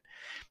that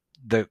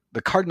the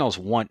Cardinals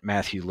want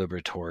Matthew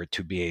Liberatore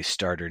to be a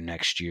starter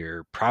next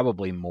year,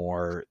 probably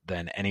more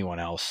than anyone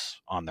else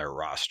on their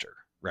roster,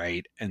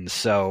 right? And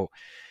so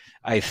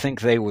I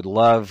think they would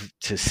love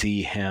to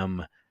see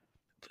him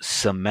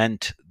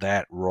cement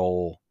that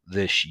role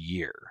this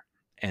year.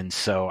 And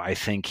so I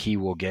think he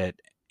will get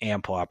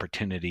ample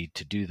opportunity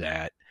to do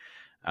that.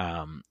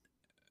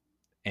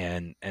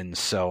 And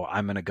so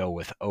I'm going to go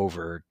with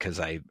over, because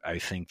I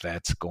think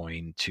that's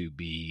going to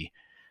be,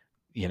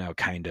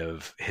 kind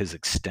of his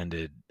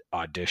extended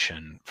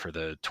audition for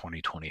the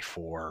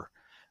 2024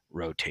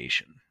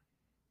 rotation.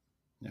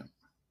 Yeah.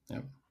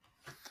 Yep.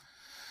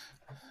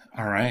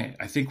 All right.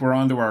 I think we're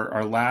on to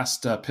our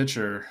last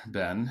pitcher,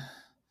 Ben.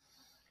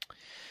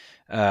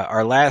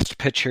 Our last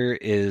pitcher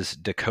is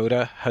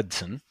Dakota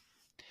Hudson.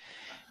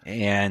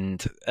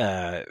 And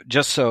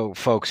just so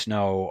folks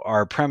know,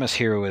 our premise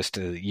here was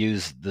to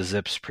use the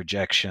Zips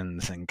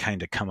projections and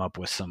kind of come up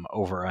with some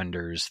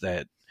over-unders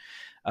that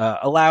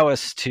allow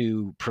us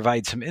to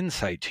provide some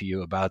insight to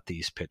you about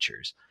these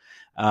pitchers.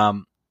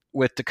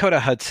 With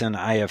Dakota Hudson,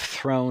 I have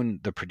thrown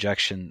the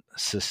projection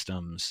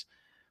systems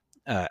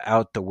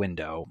out the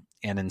window,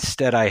 and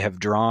instead I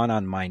have drawn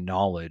on my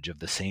knowledge of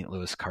the St.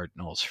 Louis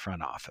Cardinals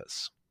front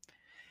office.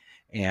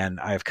 And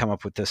I have come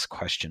up with this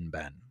question,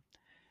 Ben.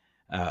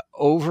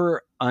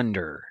 Over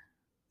under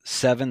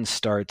 7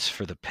 starts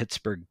for the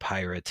Pittsburgh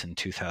Pirates in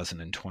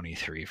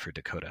 2023 for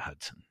Dakota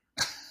Hudson.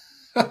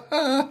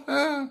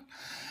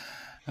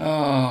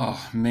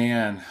 Oh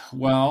man.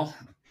 Well,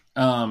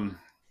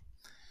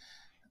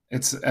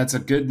 it's a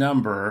good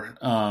number.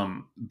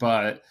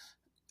 But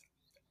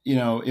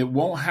it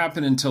won't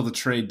happen until the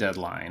trade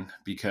deadline,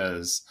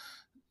 because,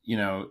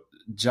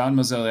 John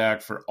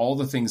Mozeliak, for all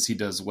the things he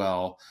does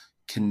well,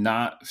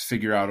 cannot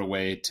figure out a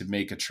way to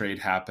make a trade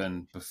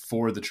happen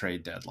before the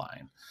trade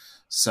deadline.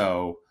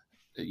 So,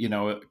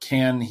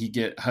 can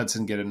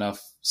Hudson get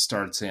enough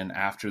starts in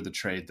after the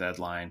trade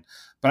deadline?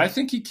 But I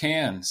think he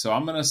can. So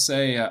I'm going to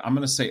say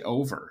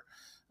over.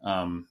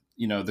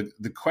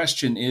 The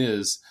question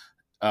is,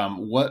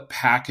 what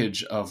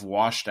package of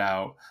washed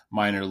out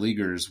minor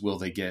leaguers will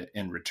they get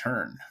in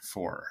return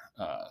for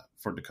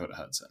Dakota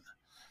Hudson?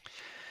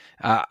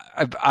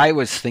 I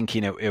was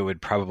thinking it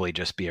would probably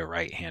just be a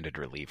right-handed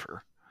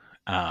reliever.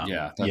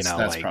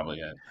 That's probably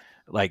it.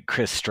 Like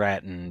Chris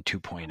Stratton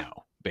 2.0,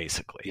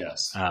 basically.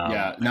 Yes.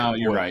 No,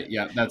 you're right.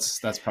 Yeah,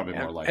 that's probably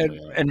more likely.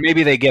 And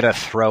maybe they get a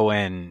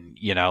throw-in,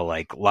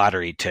 like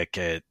lottery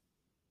ticket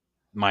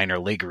minor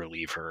league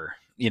reliever,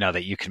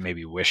 that you can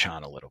maybe wish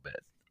on a little bit.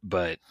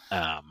 But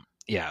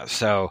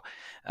so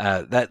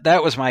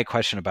that was my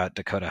question about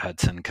Dakota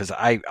Hudson, because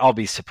I'll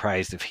be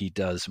surprised if he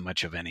does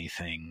much of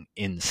anything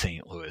in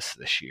St. Louis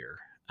this year.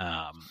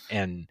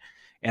 And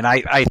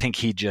I think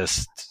he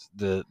just,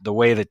 the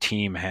way the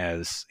team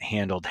has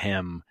handled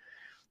him,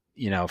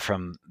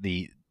 from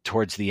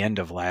towards the end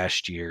of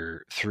last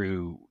year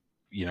through,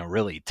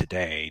 really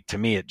today, to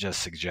me, it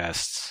just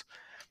suggests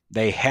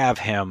they have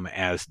him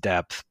as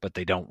depth, but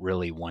they don't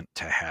really want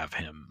to have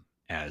him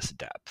as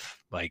depth.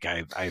 Like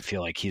I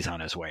feel like he's on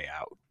his way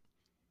out.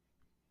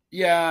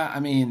 Yeah. I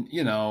mean,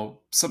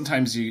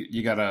 sometimes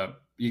you gotta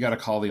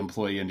call the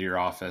employee into your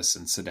office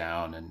and sit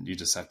down, and you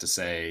just have to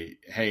say,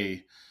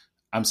 hey,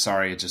 I'm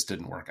sorry, it just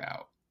didn't work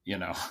out.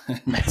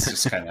 It's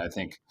just kind of, I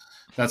think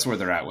that's where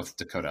they're at with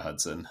Dakota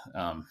Hudson.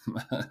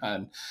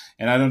 And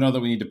I don't know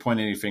that we need to point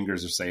any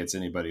fingers or say it's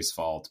anybody's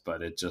fault,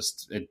 but it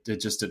just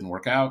didn't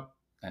work out.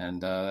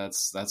 And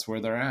that's where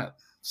they're at.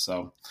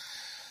 So,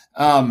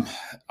 all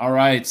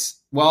right.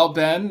 Well,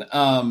 Ben,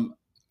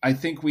 I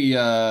think we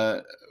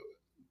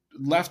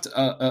left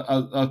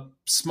a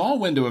small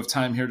window of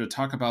time here to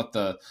talk about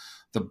the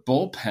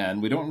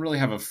bullpen. We don't really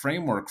have a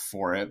framework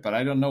for it, but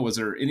I don't know. Was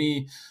there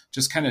any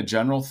just kind of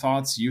general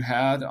thoughts you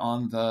had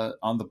on the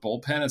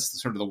bullpen?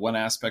 It's sort of the one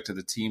aspect of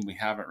the team we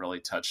haven't really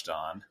touched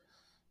on.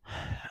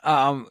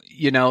 I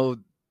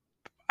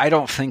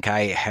don't think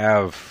I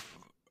have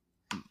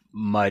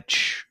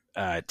much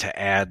to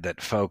add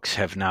that folks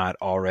have not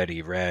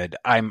already read.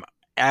 I'm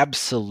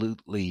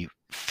absolutely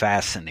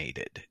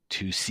fascinated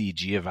to see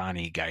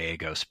Giovanni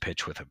Gallegos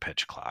pitch with a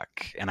pitch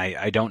clock. And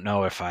I don't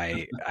know if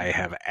I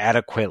have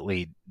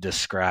adequately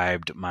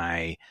described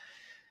my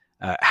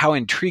how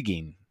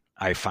intriguing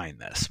I find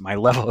this. My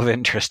level of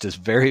interest is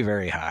very,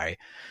 very high.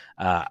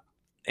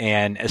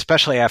 And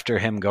especially after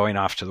him going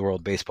off to the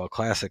World Baseball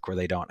Classic where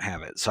they don't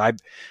have it. So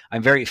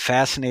I'm very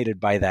fascinated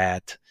by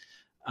that.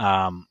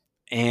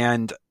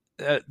 And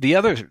the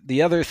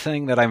other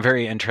thing that I'm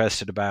very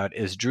interested about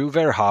is Drew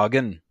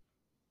Verhagen.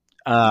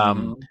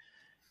 Mm-hmm.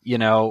 You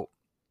know,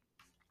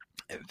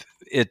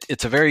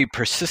 it's a very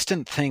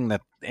persistent thing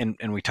that, and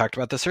we talked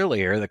about this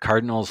earlier. The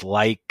Cardinals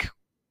like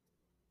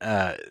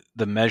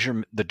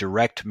the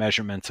direct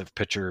measurements of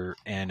pitcher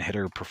and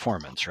hitter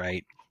performance,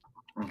 right?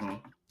 Mm-hmm.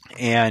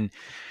 And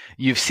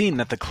you've seen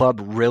that the club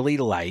really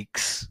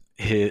likes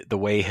the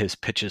way his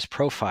pitches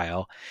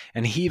profile,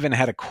 and he even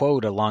had a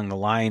quote along the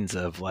lines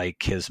of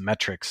like his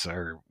metrics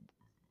are,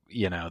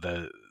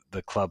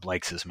 the club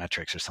likes his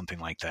metrics or something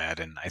like that.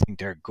 And I think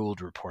Derek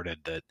Gould reported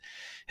that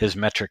his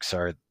metrics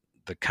are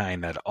the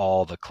kind that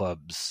all the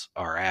clubs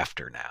are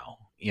after now,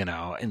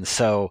 and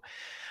so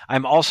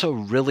I'm also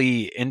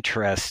really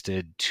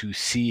interested to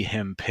see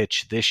him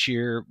pitch this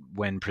year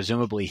when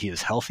presumably he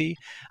is healthy.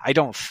 I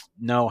don't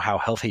know how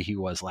healthy he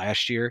was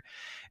last year.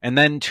 And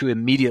then to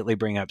immediately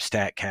bring up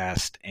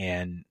StatCast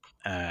and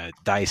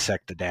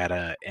dissect the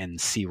data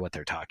and see what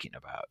they're talking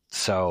about.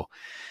 So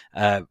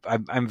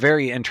I'm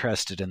very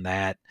interested in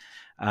that.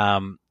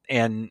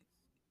 And,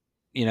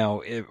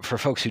 for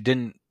folks who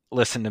didn't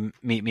listen to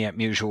Meet Me at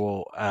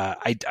Mutual,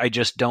 I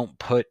just don't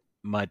put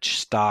much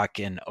stock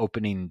in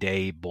opening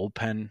day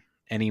bullpen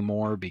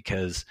anymore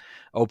because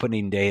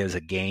opening day is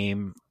a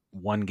game,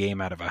 one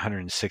game out of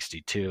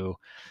 162,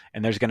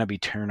 and there's going to be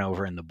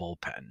turnover in the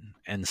bullpen.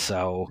 And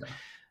so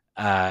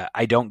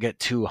I don't get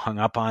too hung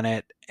up on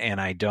it, and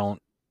I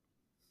don't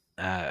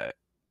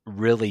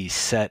really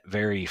set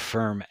very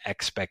firm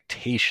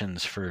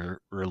expectations for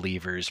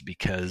relievers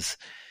because,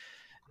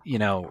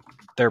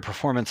 their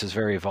performance is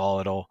very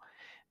volatile,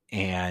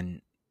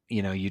 and,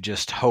 you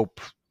just hope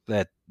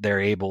that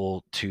they're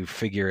able to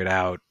figure it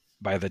out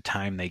by the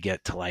time they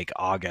get to like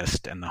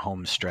August and the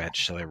home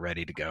stretch, so they're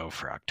ready to go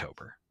for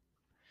October.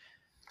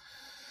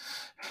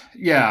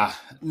 Yeah,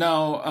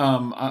 no,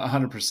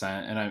 100%,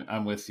 and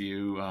I'm with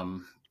you.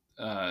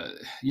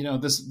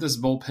 This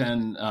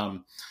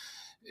bullpen,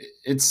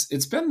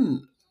 it's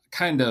been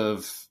kind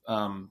of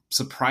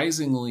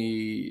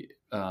surprisingly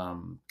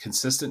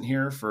consistent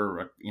here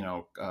for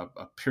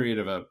a period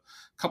of a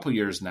couple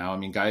years now. I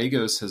mean,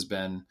 Gallegos has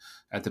been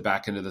at the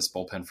back end of this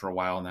bullpen for a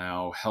while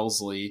now.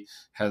 Helsley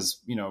has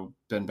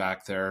been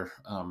back there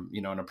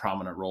in a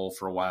prominent role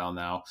for a while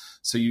now.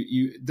 So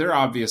they're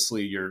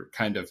obviously your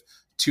kind of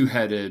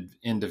two-headed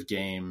end of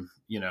game,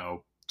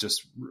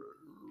 just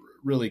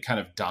really kind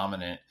of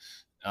dominant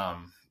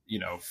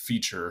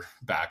feature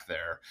back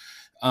there.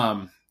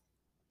 And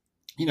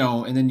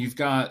then you've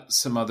got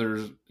some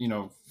other,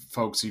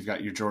 folks. You've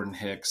got your Jordan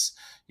Hicks.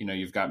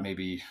 You've got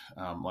maybe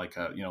like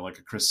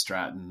a Chris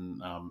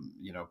Stratton,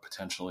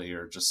 potentially,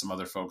 or just some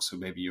other folks who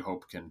maybe you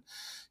hope can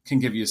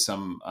give you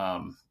some,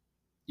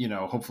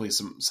 hopefully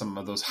some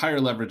of those higher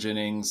leverage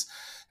innings.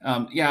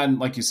 And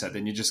like you said,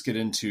 then you just get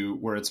into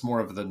where it's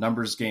more of the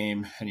numbers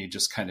game, and you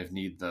just kind of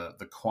need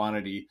the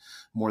quantity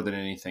more than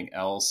anything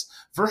else.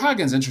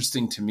 Verhagen's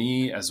interesting to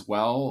me as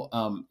well.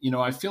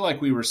 I feel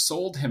like we were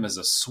sold him as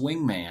a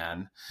swing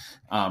man,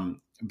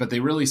 but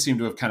they really seem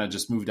to have kind of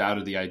just moved out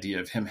of the idea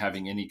of him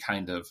having any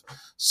kind of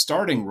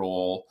starting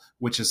role,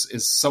 which is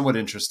somewhat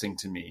interesting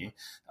to me.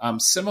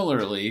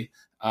 Similarly,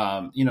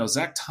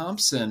 Zach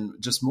Thompson,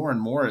 just more and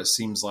more, it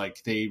seems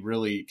like they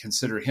really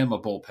consider him a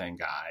bullpen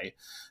guy.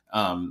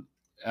 And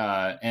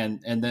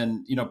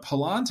then,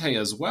 Palante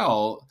as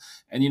well.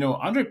 And,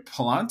 Andre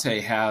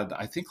Palante had,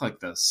 I think, like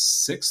the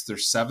 6th or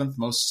 7th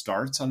most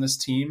starts on this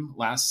team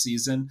last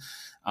season.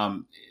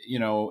 And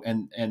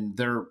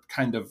they're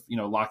kind of,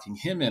 locking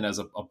him in as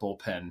a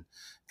bullpen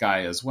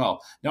guy as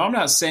well. Now, I'm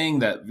not saying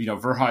that,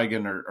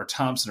 Verhagen or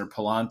Thompson or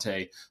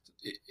Palante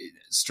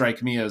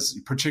strike me as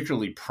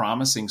particularly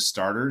promising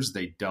starters.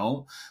 They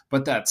don't.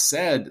 But that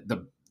said,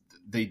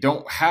 they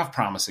don't have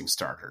promising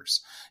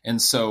starters.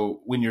 And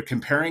so when you're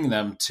comparing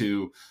them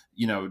to,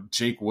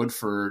 Jake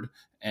Woodford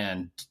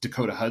and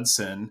Dakota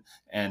Hudson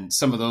and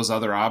some of those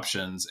other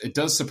options, it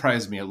does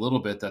surprise me a little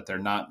bit that they're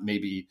not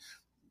maybe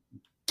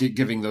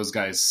giving those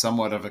guys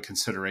somewhat of a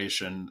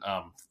consideration,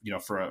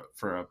 for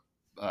a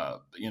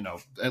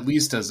at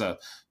least as a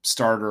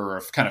starter or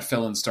a kind of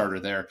fill-in starter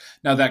there.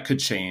 Now that could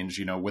change,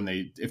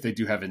 if they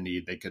do have a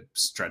need, they could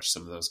stretch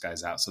some of those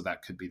guys out. So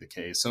that could be the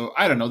case. So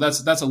I don't know.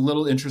 That's a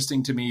little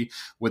interesting to me.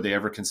 Would they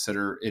ever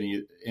consider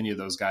any of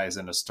those guys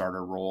in a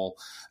starter role?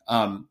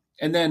 And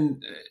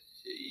then,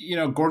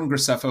 Gordon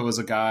Graceffo is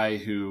a guy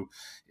who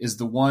is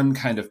the one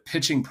kind of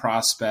pitching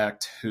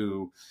prospect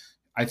who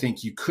I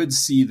think you could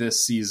see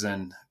this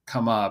season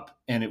come up,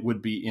 and it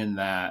would be in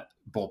that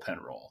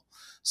bullpen role.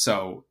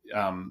 So,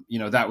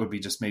 that would be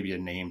just maybe a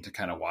name to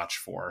kind of watch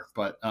for.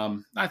 But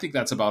I think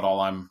that's about all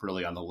I'm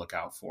really on the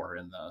lookout for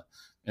in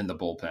in the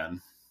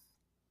bullpen.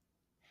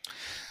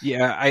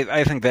 Yeah,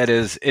 I think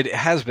it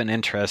has been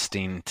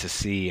interesting to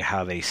see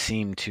how they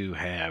seem to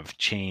have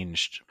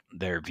changed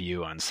their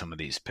view on some of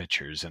these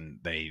pitchers, and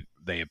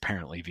they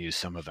apparently view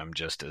some of them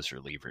just as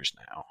relievers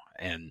now,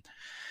 and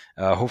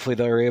hopefully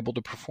they're able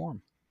to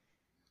perform.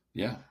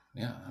 Yeah,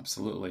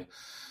 absolutely.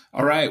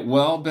 All right,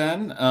 well,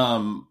 Ben,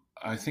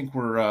 I think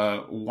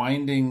we're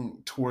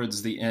winding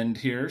towards the end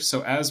here.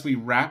 So as we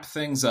wrap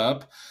things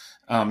up,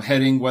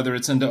 heading whether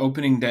it's into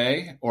opening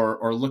day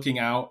or looking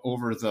out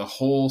over the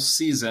whole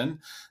season,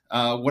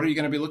 what are you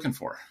going to be looking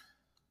for?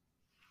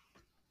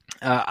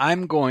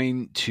 I'm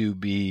going to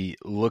be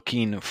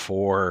looking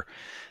for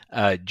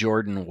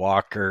Jordan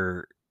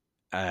Walker,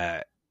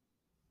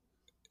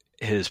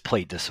 his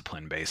plate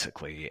discipline,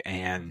 basically,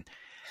 and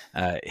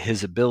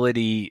his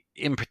ability,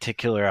 in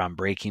particular on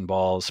breaking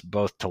balls,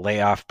 both to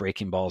lay off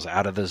breaking balls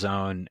out of the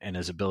zone and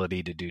his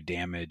ability to do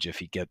damage if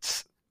he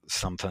gets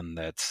something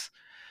that's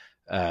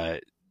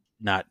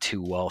not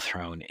too well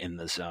thrown in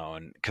the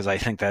zone, because I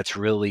think that's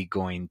really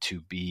going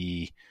to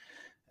be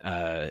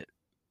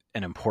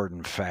an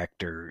important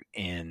factor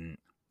in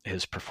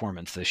his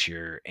performance this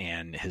year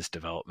and his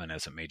development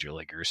as a major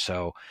leaguer.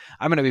 So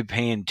I'm going to be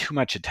paying too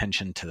much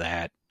attention to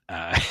that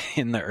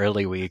in the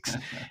early weeks,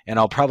 and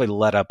I'll probably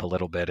let up a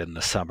little bit in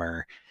the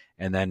summer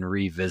and then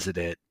revisit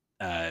it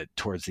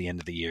towards the end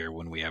of the year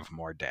when we have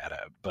more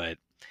data. But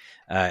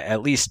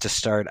at least to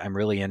start, I'm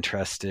really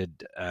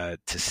interested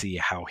to see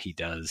how he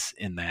does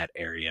in that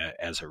area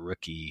as a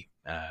rookie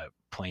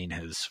playing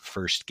his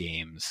first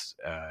games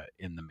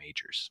in the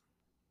majors.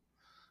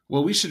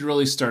 Well, we should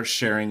really start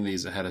sharing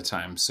these ahead of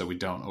time so we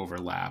don't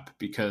overlap,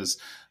 because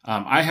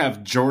I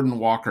have Jordan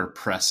Walker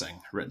pressing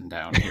written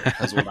down here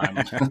as what I'm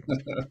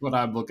what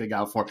I'm looking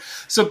out for.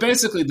 So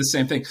basically the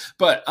same thing.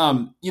 But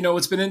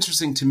what's been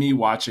interesting to me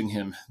watching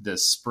him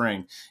this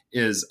spring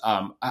is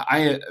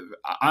I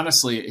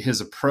honestly, his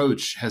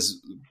approach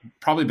has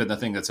probably been the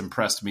thing that's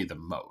impressed me the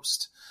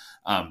most.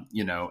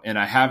 And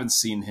I haven't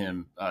seen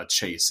him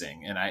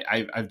chasing, and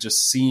I've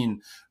just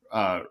seen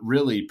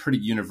really pretty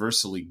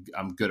universally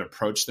good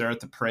approach there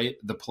at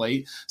the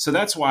plate. So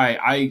that's why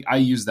I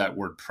use that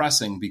word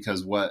pressing,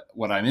 because what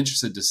I'm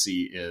interested to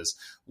see is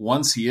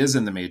once he is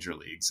in the major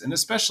leagues, and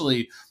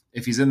especially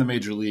if he's in the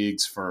major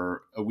leagues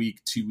for a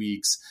week, 2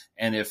 weeks,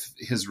 and if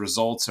his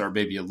results are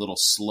maybe a little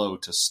slow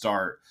to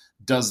start,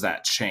 does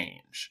that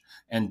change?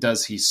 And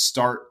does he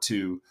start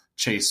to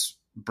chase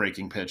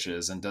breaking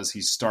pitches? And does he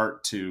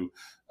start to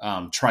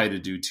try to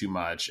do too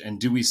much? And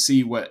do we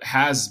see what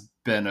has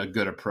been a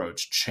good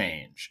approach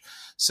change?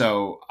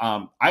 So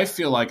I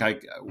feel like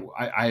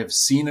I have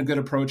seen a good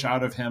approach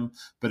out of him,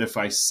 but if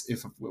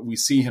we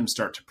see him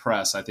start to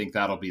press, I think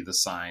that'll be the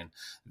sign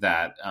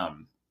that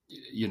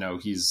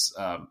he's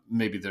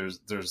maybe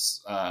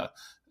there's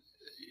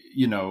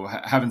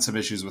having some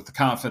issues with the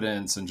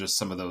confidence, and just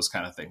some of those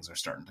kind of things are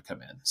starting to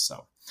come in.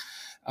 So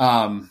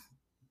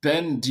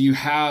Ben, do you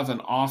have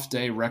an off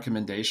day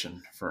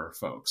recommendation for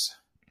folks?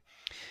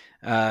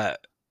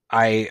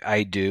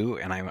 I do,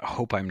 and I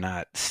hope I'm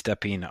not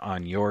stepping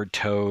on your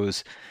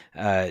toes.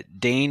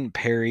 Dane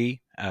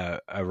Perry,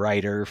 a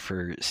writer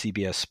for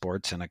CBS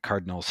Sports and a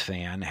Cardinals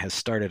fan, has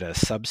started a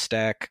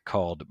Substack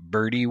called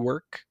Birdie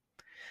Work.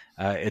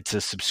 It's a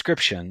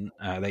subscription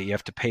that you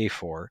have to pay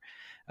for.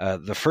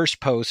 The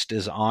first post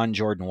is on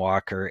Jordan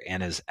Walker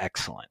and is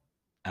excellent.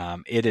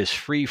 It is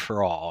free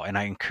for all, and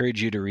I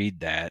encourage you to read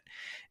that.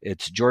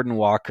 It's Jordan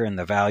Walker and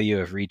the value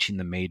of reaching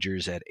the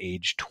majors at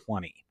age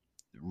 20.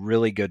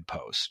 Really good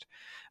post.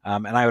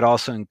 And I would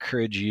also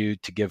encourage you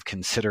to give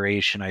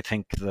consideration. I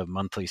think the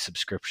monthly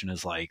subscription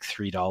is like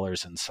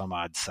 $3 and some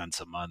odd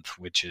cents a month,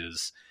 which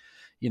is,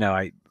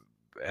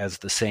 as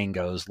the saying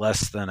goes,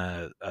 less than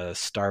a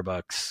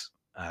Starbucks,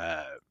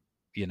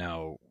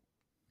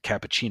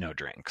 cappuccino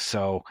drink.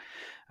 So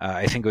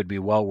I think it would be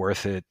well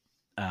worth it.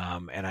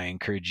 And I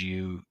encourage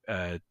you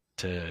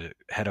to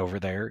head over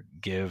there,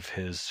 give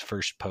his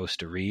first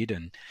post a read,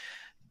 and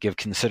give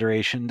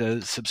consideration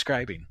to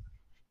subscribing.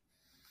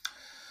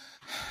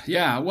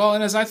 Yeah, well,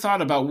 and as I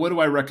thought about what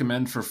do I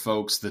recommend for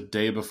folks the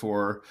day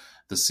before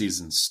the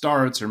season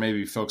starts, or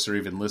maybe folks are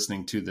even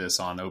listening to this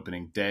on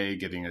opening day,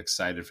 getting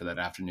excited for that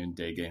afternoon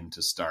day game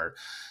to start,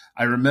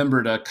 I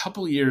remembered a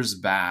couple years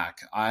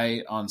back,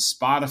 I on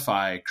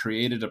Spotify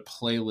created a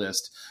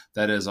playlist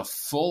that is a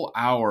full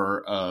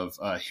hour of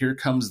Here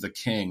Comes the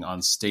King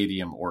on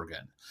stadium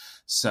organ.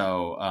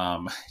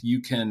 So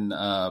you can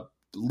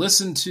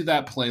listen to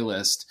that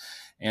playlist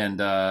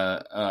and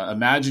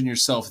imagine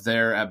yourself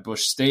there at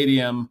Busch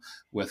Stadium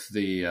with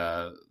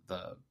the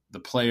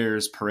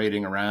players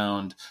parading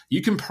around.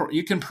 You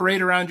can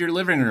parade around your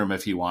living room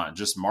if you want.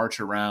 Just march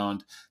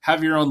around,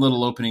 have your own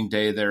little opening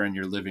day there in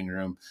your living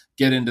room.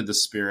 Get into the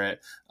spirit.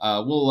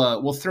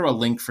 We'll throw a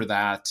link for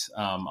that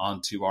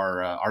onto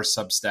our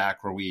Substack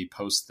where we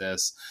post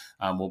this.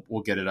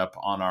 we'll get it up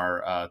on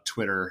our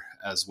Twitter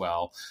as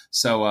well.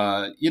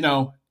 So,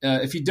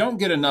 if you don't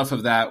get enough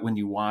of that when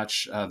you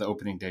watch the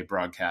opening day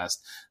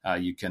broadcast,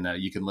 you can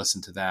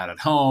listen to that at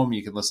home.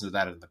 You can listen to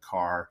that in the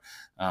car.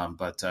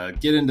 But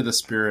get into the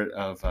spirit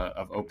of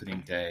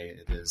opening day.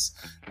 It is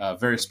a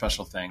very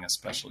special thing,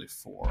 especially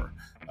for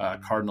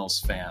Cardinals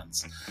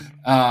fans.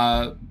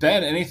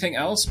 Ben, anything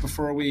else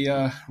before we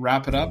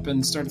wrap it up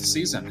and start the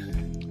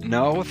season?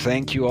 No,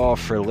 thank you all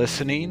for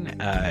listening,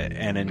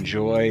 and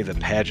enjoy the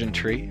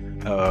pageantry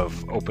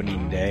of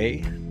opening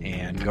day,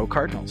 and go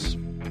Cardinals.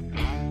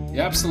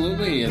 Yeah,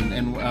 absolutely.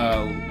 And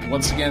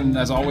once again,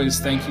 as always,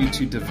 thank you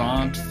to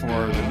Devant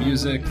for the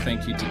music.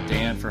 Thank you to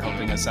Dan for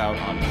helping us out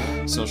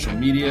on social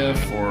media.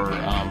 For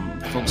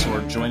folks who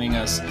are joining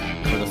us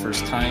for the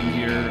first time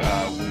here,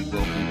 we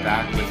will be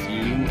back with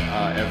you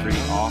every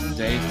off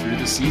day through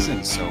the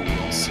season. So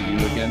we'll see you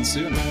again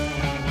soon.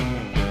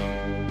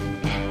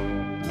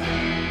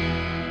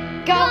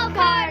 Go,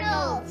 Cardinals!